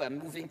rising. People were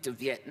moving to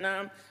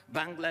Vietnam,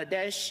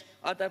 Bangladesh,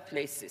 other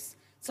places.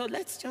 So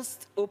let's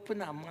just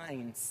open our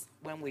minds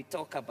when we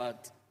talk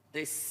about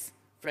this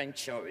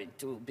friendshoring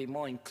to be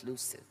more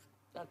inclusive.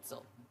 That's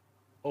all.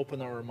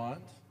 Open our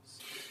minds.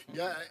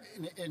 Yeah,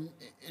 in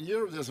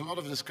Europe, there's a lot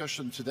of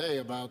discussion today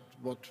about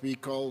what we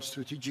call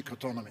strategic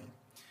autonomy.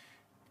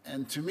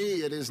 And to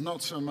me, it is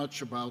not so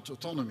much about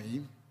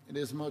autonomy, it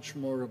is much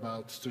more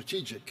about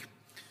strategic.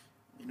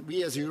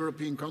 We as a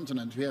European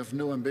continent, we have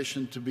no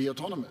ambition to be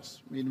autonomous.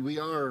 I mean, we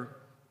are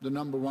the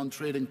 #1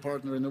 trading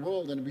partner in the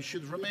world, and we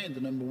should remain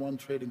the #1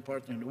 trading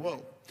partner in the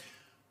world.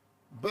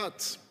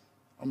 But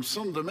on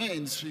some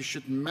domains, we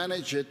should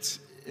manage it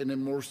in a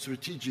more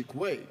strategic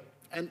way.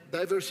 And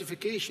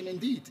diversification,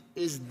 indeed,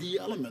 is the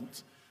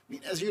element. I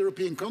mean, as a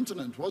European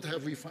continent, what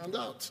have we found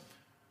out?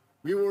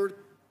 We were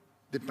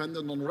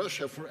dependent on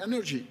Russia for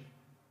energy.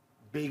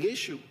 Big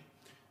issue.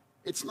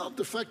 It's not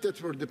the fact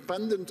that we're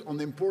dependent on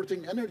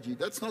importing energy.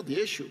 That's not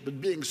the issue. But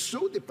being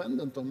so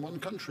dependent on one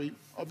country,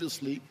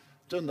 obviously,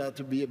 turned out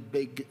to be a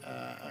big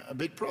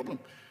problem.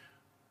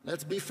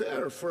 Let's be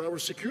fair. For our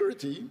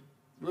security,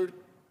 we're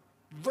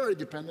very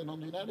dependent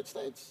on the United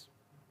States.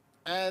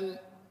 And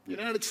the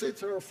United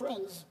States are our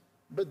friends.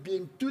 But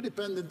being too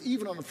dependent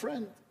even on a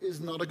friend is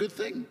not a good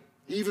thing.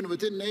 Even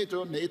within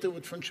NATO, NATO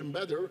would function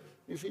better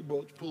if we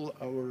both pull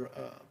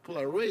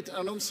our weight.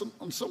 And on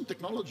some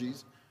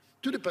technologies,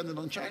 too dependent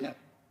on China.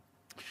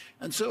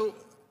 And so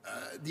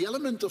the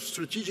element of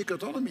strategic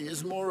autonomy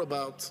is more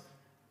about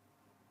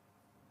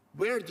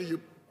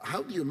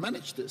how do you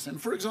manage this?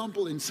 And for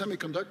example, in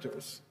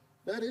semiconductors,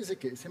 that is a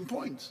case in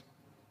point.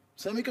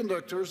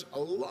 Semiconductors, a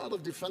lot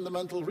of the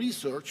fundamental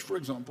research, for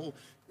example,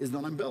 is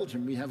done in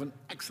Belgium. We have an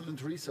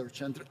excellent research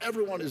center.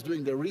 Everyone is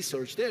doing their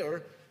research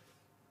there.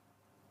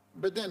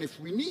 But then if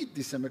we need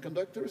these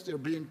semiconductors, they're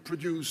being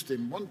produced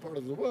in one part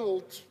of the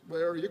world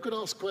where you could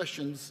ask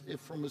questions if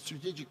from a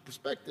strategic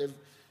perspective,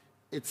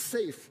 it's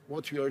safe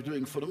what we are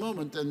doing for the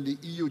moment. And the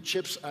EU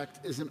Chips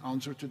Act is an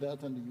answer to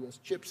that, and the US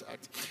Chips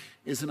Act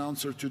is an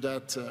answer to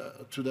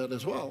that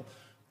as well.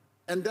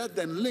 And that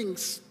then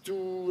links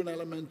to an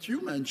element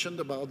you mentioned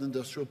about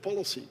industrial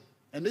policy.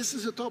 And this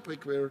is a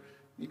topic where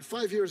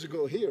 5 years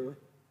ago here,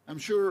 I'm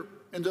sure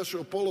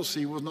industrial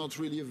policy was not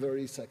really a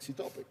very sexy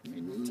topic. I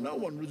mean, no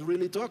one would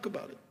really talk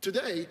about it.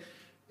 Today,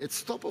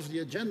 it's top of the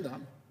agenda,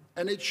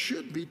 and it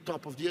should be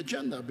top of the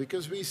agenda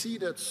because we see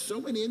that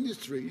so many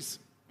industries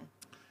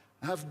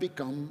have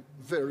become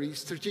very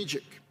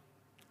strategic.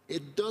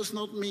 It does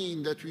not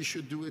mean that we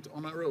should do it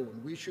on our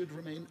own. We should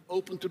remain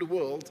open to the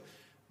world,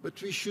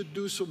 but we should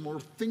do some more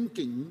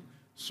thinking,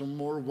 some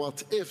more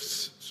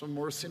what-ifs, some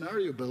more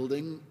scenario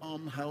building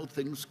on how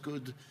things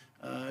could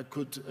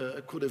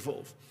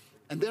evolve.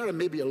 And there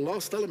may be a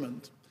last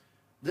element.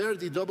 There,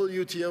 the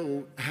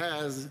WTO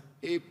has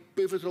a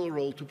pivotal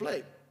role to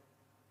play.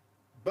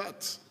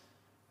 But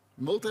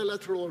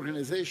multilateral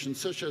organizations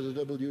such as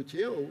the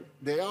WTO,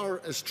 they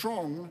are as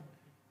strong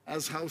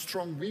as how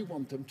strong we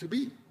want them to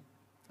be.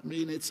 I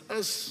mean, it's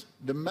us,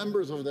 the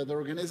members of that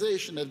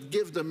organization, that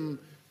give them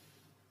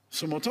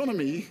some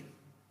autonomy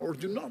or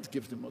do not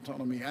give them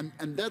autonomy.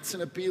 And that's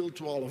an appeal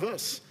to all of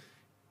us.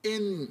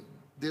 In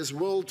this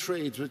world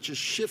trade, which is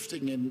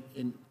shifting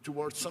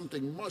towards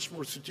something much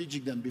more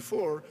strategic than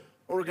before,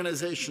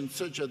 organizations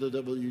such as the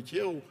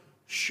WTO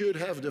should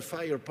have the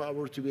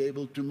firepower to be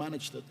able to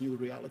manage that new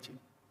reality.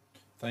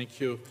 Thank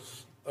you.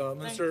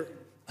 Minister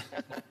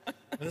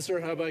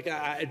Habeck,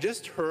 I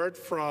just heard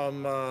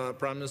from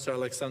Prime Minister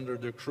Alexander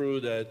de Croo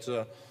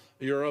that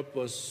Europe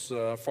was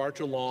far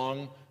too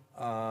long,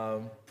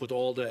 put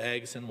all the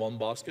eggs in one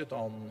basket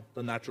on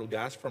the natural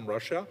gas from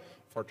Russia,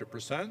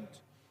 40%.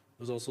 He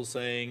was also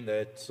saying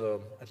that,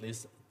 at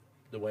least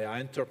the way I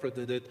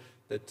interpreted it,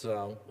 that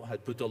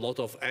had put a lot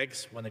of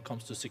eggs when it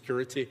comes to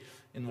security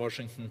in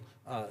Washington,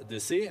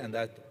 D.C., and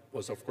that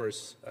was, of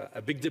course,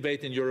 a big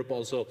debate in Europe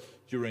also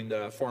during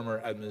the former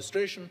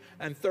administration.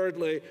 And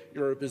thirdly,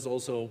 Europe is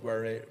also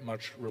very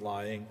much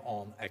relying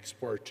on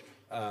export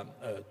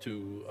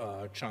to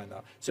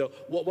China. So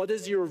what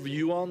is your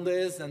view on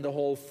this and the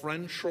whole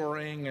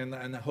friendshoring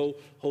and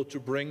how to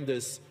bring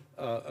this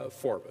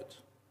forward?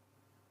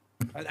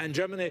 And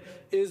Germany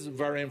is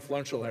very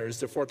influential here. It's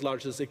the fourth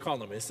largest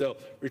economy. So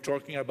we're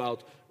talking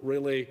about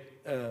really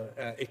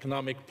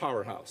economic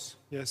powerhouse.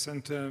 Yes,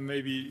 and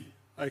maybe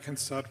I can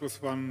start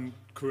with one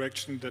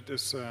correction that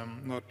is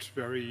not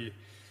very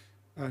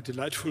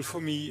delightful for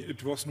me.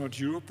 It was not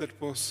Europe that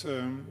was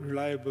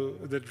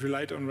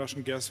relied on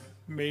Russian gas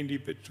mainly,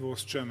 but it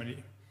was Germany.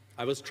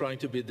 I was trying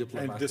to be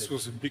diplomatic. And this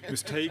was a big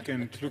mistake,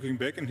 and looking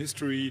back in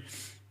history,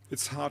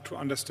 it's hard to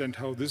understand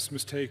how this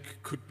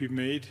mistake could be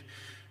made,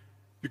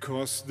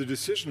 because the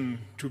decision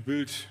to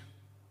build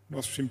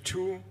Nord Stream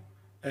 2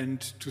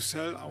 and to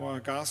sell our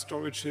gas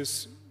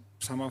storages,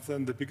 some of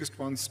them the biggest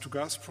ones, to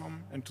Gazprom,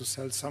 and to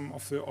sell some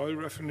of the oil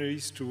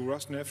refineries to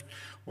Rosneft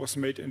was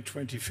made in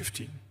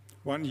 2015,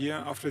 1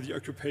 year after the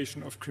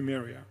occupation of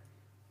Crimea.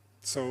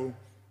 So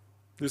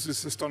this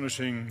is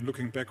astonishing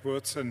looking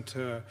backwards, and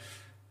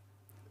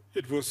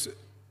it was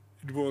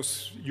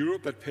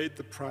Europe that paid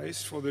the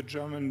price for the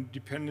German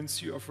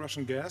dependency of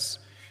Russian gas,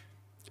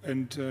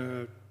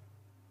 and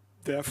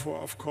therefore,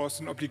 of course,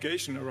 an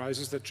obligation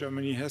arises that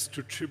Germany has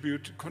to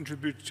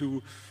contribute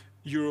to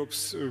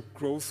Europe's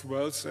growth,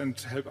 wealth, and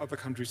help other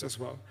countries as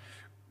well.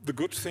 The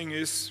good thing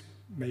is,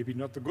 maybe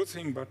not the good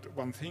thing, but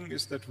one thing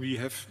is that we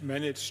have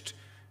managed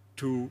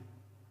to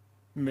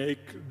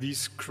make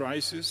these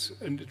crises,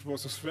 and it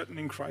was a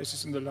threatening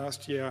crisis in the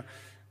last year,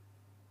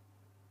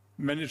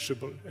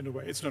 manageable in a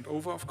way. It's not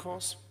over, of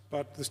course,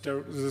 but the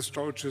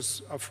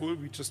storages are full.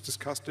 We just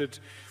discussed it,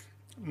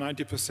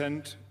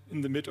 90%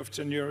 in the mid of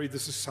January.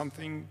 This is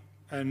something,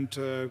 and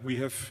we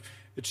have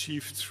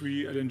achieved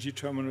 3 LNG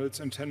terminals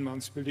in 10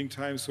 months building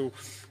time. So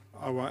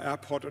our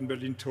airport in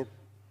Berlin took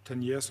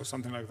 10 years or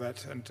something like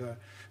that, and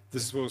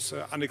this was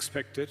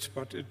unexpected,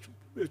 but it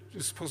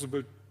is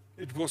possible.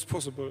 It was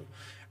possible,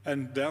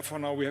 and therefore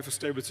now we have a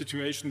stable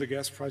situation. The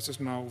gas price is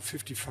now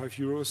 55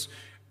 euros.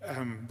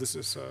 This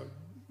is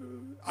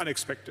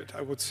unexpected,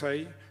 I would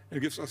say. It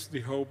gives us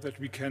the hope that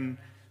we can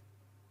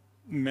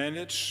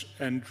manage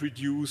and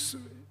reduce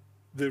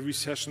the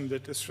recession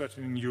that is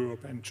threatening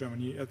Europe and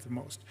Germany at the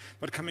most.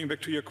 But coming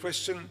back to your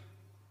question,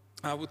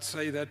 I would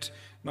say that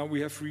now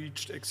we have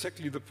reached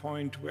exactly the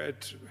point where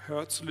it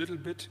hurts a little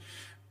bit,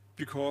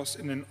 because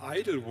in an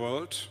idle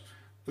world,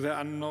 there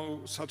are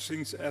no such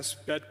things as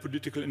bad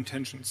political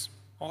intentions.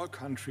 All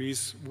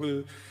countries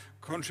will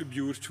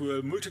contribute to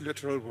a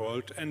multilateral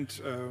world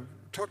and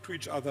talk to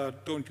each other,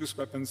 don't use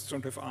weapons,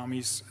 don't have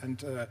armies,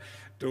 and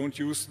don't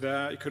use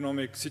their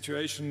economic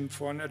situation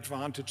for an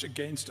advantage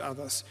against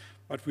others.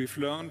 But we've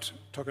learned,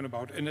 talking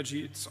about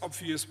energy, it's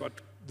obvious, but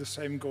the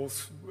same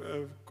goes,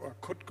 or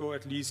could go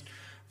at least,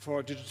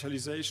 for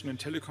digitalization and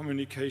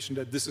telecommunication,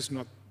 that this is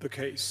not the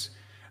case.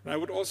 And I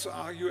would also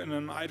argue, in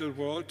an idle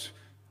world,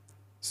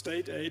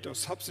 state aid or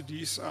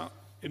subsidies are,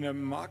 in a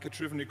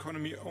market-driven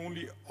economy,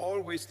 only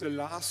always the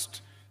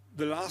last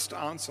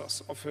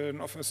answers of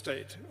a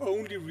state,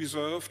 only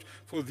reserved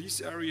for these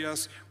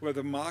areas where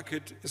the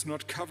market is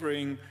not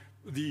covering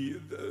the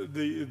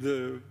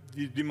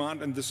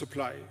demand and the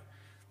supply.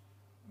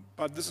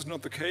 But this is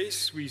not the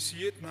case. We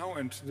see it now,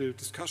 and the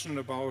discussion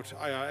about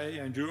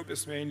IRA and Europe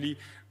is mainly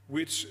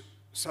which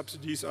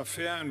subsidies are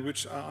fair and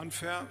which are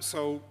unfair.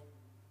 So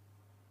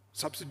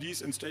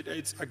subsidies and state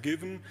aids are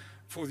given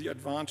for the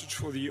advantage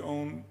for the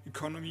own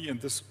economy, and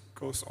this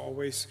goes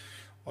always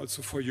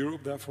also for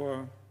Europe.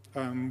 Therefore,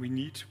 we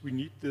need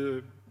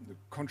the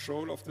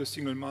control of the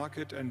single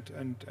market and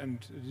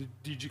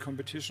DG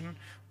competition,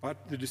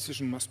 but the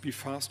decision must be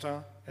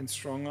faster and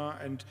stronger,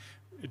 and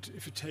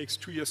if it takes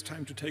 2 years'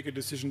 time to take a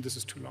decision, this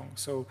is too long.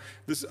 So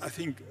I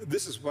think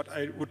this is what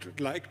I would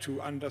like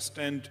to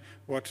understand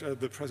what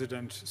the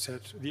president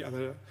said the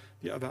other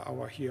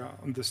hour here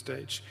on the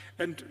stage.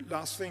 And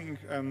last thing,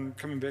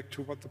 coming back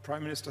to what the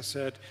prime minister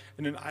said,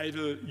 in an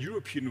ideal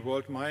European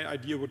world, my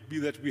idea would be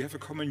that we have a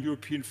common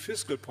European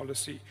fiscal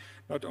policy,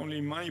 not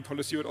only money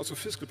policy, but also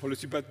fiscal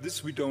policy, but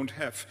this we don't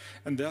have.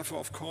 And therefore,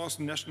 of course,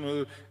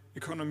 national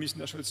economies,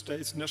 national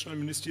states, national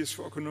ministries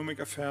for economic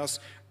affairs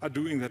are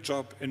doing their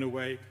job in a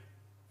way.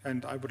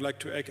 And I would like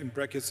to add in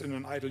brackets, in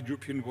an ideal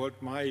European world,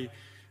 my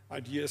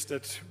idea is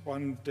that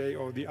one day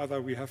or the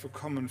other we have a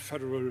common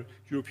federal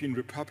European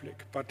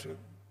republic, but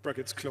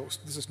brackets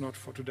closed. This is not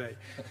for today.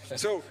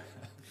 So,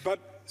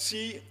 but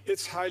see,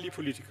 it's highly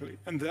political,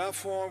 and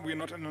therefore we're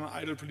not in an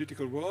ideal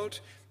political world.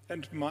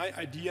 And my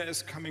idea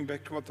is, coming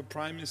back to what the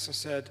Prime Minister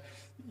said,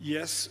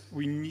 yes,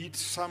 we need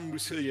some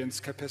resilience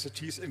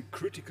capacities in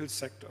critical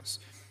sectors.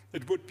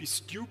 It would be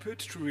stupid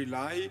to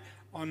rely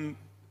on,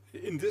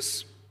 in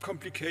this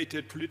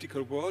complicated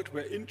political world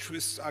where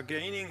interests are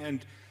gaining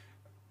and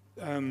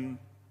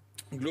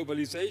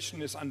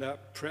globalization is under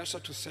pressure,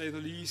 to say the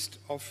least,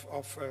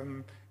 of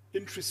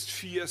interest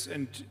spheres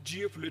and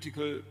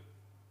geopolitical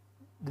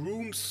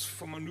rooms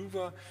for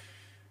maneuver.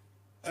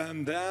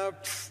 There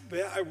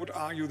I would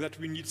argue that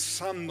we need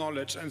some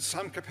knowledge and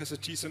some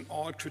capacities in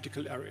all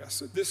critical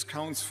areas. This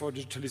counts for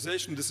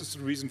digitalization. This is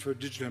the reason for the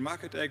Digital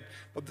Market Act,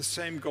 but the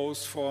same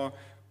goes for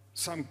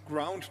some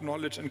ground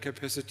knowledge and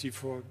capacity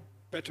for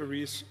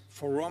batteries,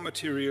 for raw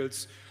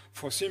materials,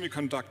 for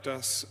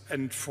semiconductors,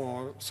 and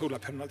for solar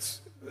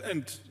panels,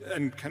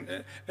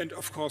 and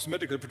of course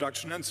medical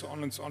production, and so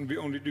on and so on.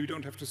 We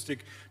don't have to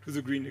stick to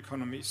the green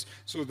economies.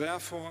 So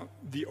therefore,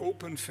 the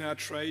open fair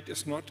trade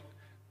is not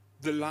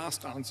the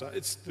last answer.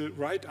 It's the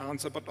right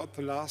answer, but not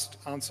the last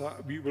answer.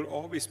 We will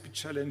always be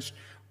challenged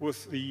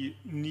with the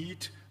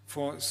need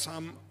for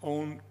some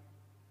own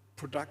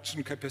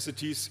production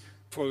capacities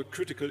for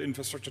critical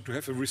infrastructure to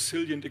have a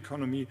resilient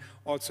economy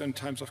also in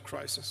times of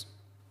crisis.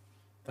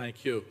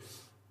 Thank you.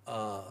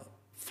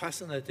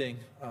 Fascinating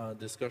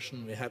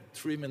discussion. We have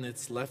 3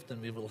 minutes left, and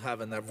we will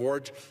have an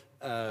award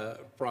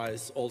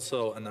prize,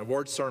 also an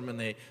award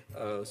ceremony,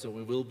 so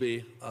we will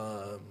be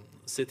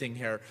sitting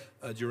here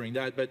during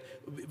that, but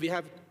we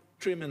have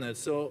 3 minutes.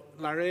 So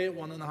Larry,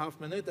 1.5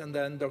 minutes, and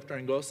then Dr.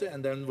 Ngozi,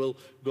 and then we'll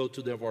go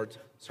to the award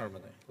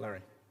ceremony. Larry,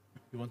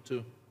 you want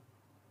to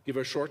give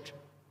a short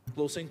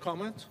closing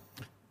comment?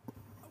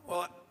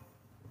 Well,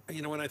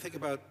 you know, when I think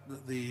about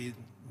the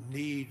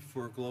need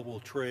for global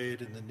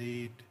trade and the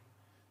need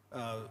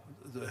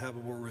to have a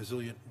more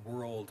resilient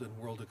world and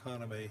world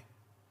economy,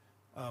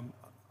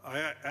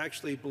 I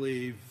actually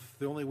believe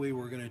the only way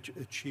we're going to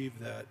achieve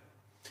that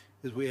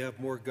is we have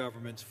more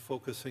governments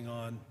focusing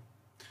on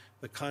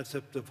the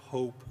concept of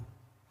hope.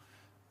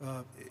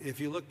 If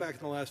you look back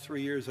in the last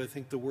 3 years, I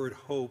think the word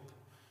hope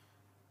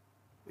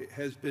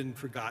has been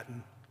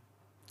forgotten.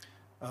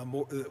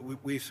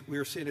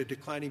 We're seeing a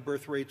declining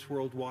birth rates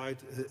worldwide,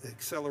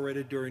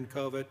 accelerated during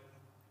COVID.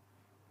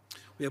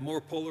 We have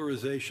more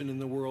polarization in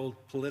the world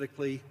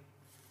politically.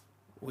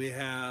 We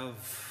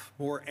have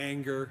more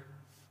anger.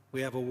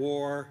 We have a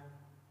war.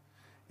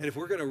 And if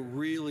we're going to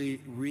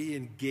really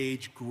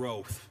re-engage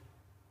growth,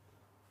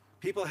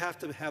 people have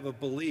to have a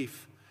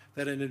belief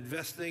that in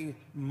investing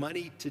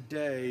money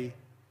today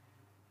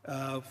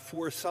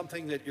for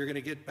something that you're going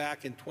to get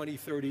back in 20,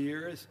 30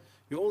 years,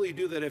 you only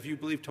do that if you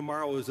believe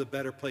tomorrow is a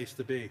better place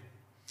to be.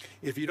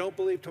 If you don't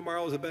believe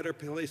tomorrow is a better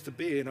place to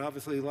be, and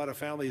obviously a lot of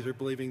families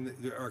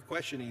are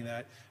questioning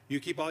that, you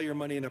keep all your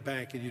money in a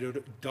bank and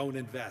you don't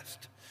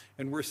invest.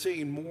 And we're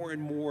seeing more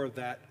and more of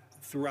that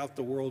throughout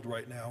the world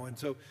right now. And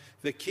so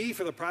the key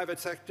for the private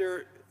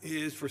sector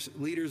is for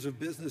leaders of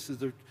businesses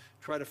to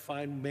try to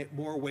find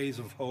more ways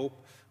of hope.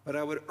 But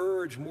I would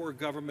urge more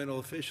governmental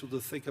officials to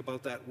think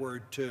about that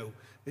word too.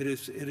 It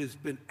has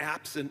been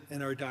absent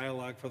in our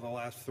dialogue for the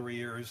last 3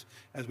 years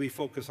as we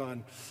focus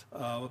on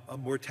a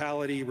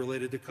mortality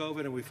related to COVID,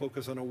 and we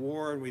focus on a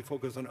war, and we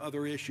focus on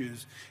other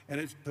issues. And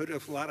it's put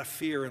a lot of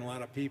fear in a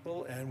lot of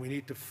people, and we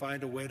need to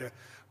find a way to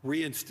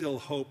reinstill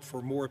hope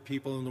for more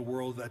people in the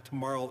world that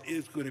tomorrow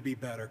is going to be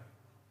better.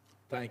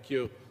 Thank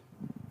you.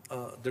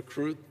 The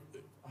Croo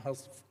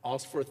has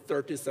asked for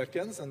 30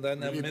 seconds, and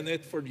then a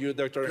minute for you,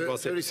 Dr.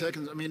 Ngozi. 30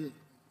 seconds. I mean,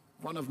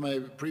 one of my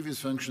previous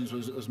functions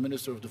was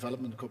Minister of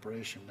Development and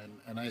Cooperation,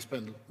 and I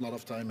spent a lot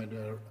of time in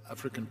the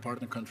African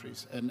partner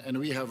countries. And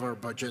we have our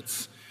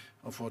budgets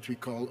of what we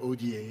call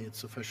ODA,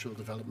 it's Official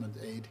Development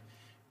Aid.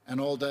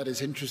 And all that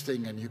is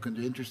interesting, and you can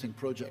do interesting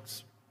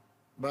projects.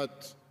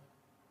 But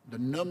the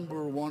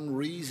number one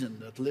reason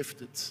that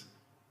lifted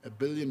 1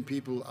 billion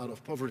people out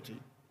of poverty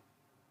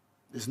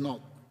is not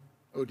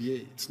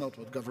ODA, it's not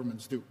what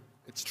governments do,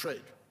 it's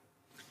trade.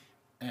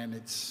 And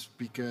it's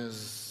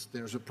because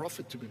there's a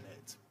profit to be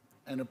made.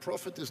 And a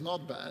profit is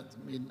not bad.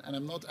 I mean, and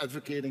I'm not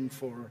advocating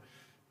for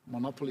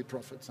monopoly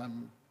profits,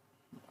 I'm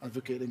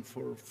advocating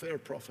for fair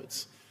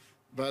profits.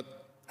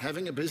 But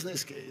having a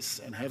business case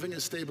and having a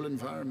stable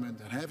environment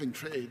and having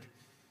trade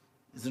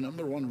is the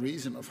 #1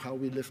 reason of how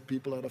we lift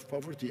people out of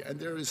poverty. And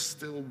there is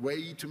still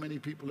way too many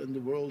people in the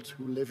world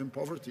who live in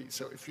poverty.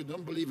 So if you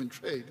don't believe in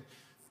trade,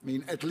 I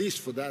mean, at least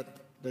for that,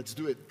 let's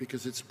do it,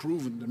 because it's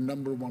proven the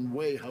 #1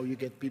 way how you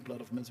get people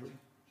out of misery.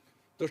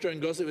 Dr.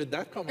 Ngozi, with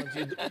that comment,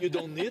 you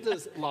don't need a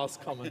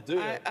last comment, do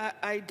you?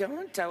 I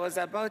don't. I was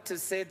about to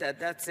say that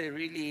that's a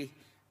really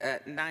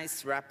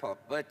nice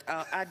wrap-up, but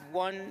I'll add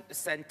one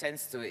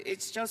sentence to it.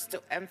 It's just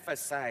to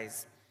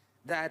emphasize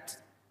that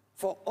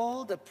for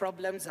all the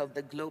problems of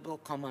the global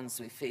commons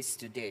we face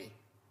today,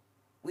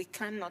 we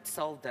cannot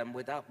solve them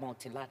without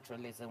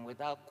multilateralism,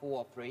 without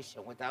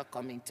cooperation, without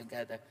coming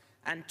together.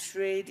 And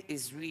trade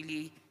is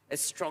really a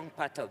strong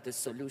part of the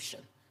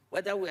solution.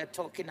 Whether we are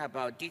talking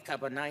about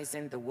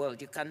decarbonizing the world,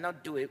 you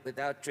cannot do it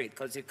without trade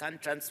because you can't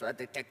transfer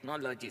the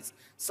technologies.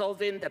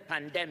 Solving the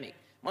pandemic,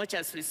 much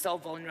as we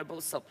solve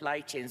vulnerable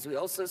supply chains, we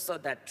also saw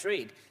that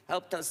trade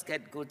helped us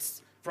get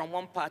goods from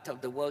one part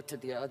of the world to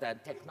the other,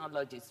 and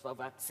technologies for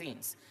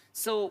vaccines.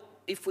 So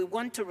if we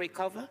want to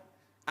recover,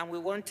 and we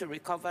want to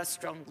recover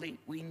strongly,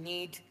 we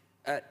need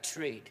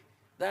trade.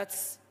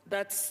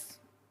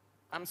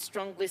 I'm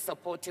strongly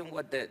supporting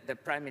what the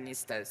Prime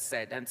Minister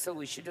said, and so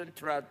we shouldn't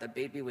throw out the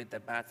baby with the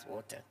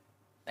bathwater.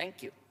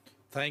 Thank you.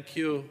 Thank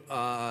you.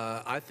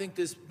 I think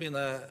this has been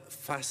a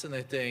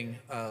fascinating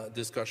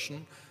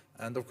discussion.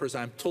 And of course,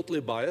 I'm totally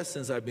biased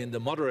since I've been the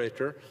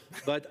moderator,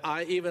 but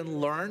I even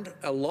learned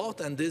a lot,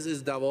 and this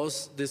is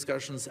Davos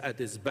discussions at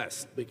its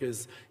best,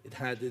 because it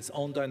had its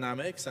own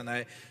dynamics, and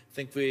I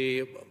think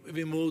we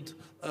moved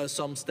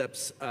some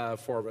steps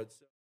forward.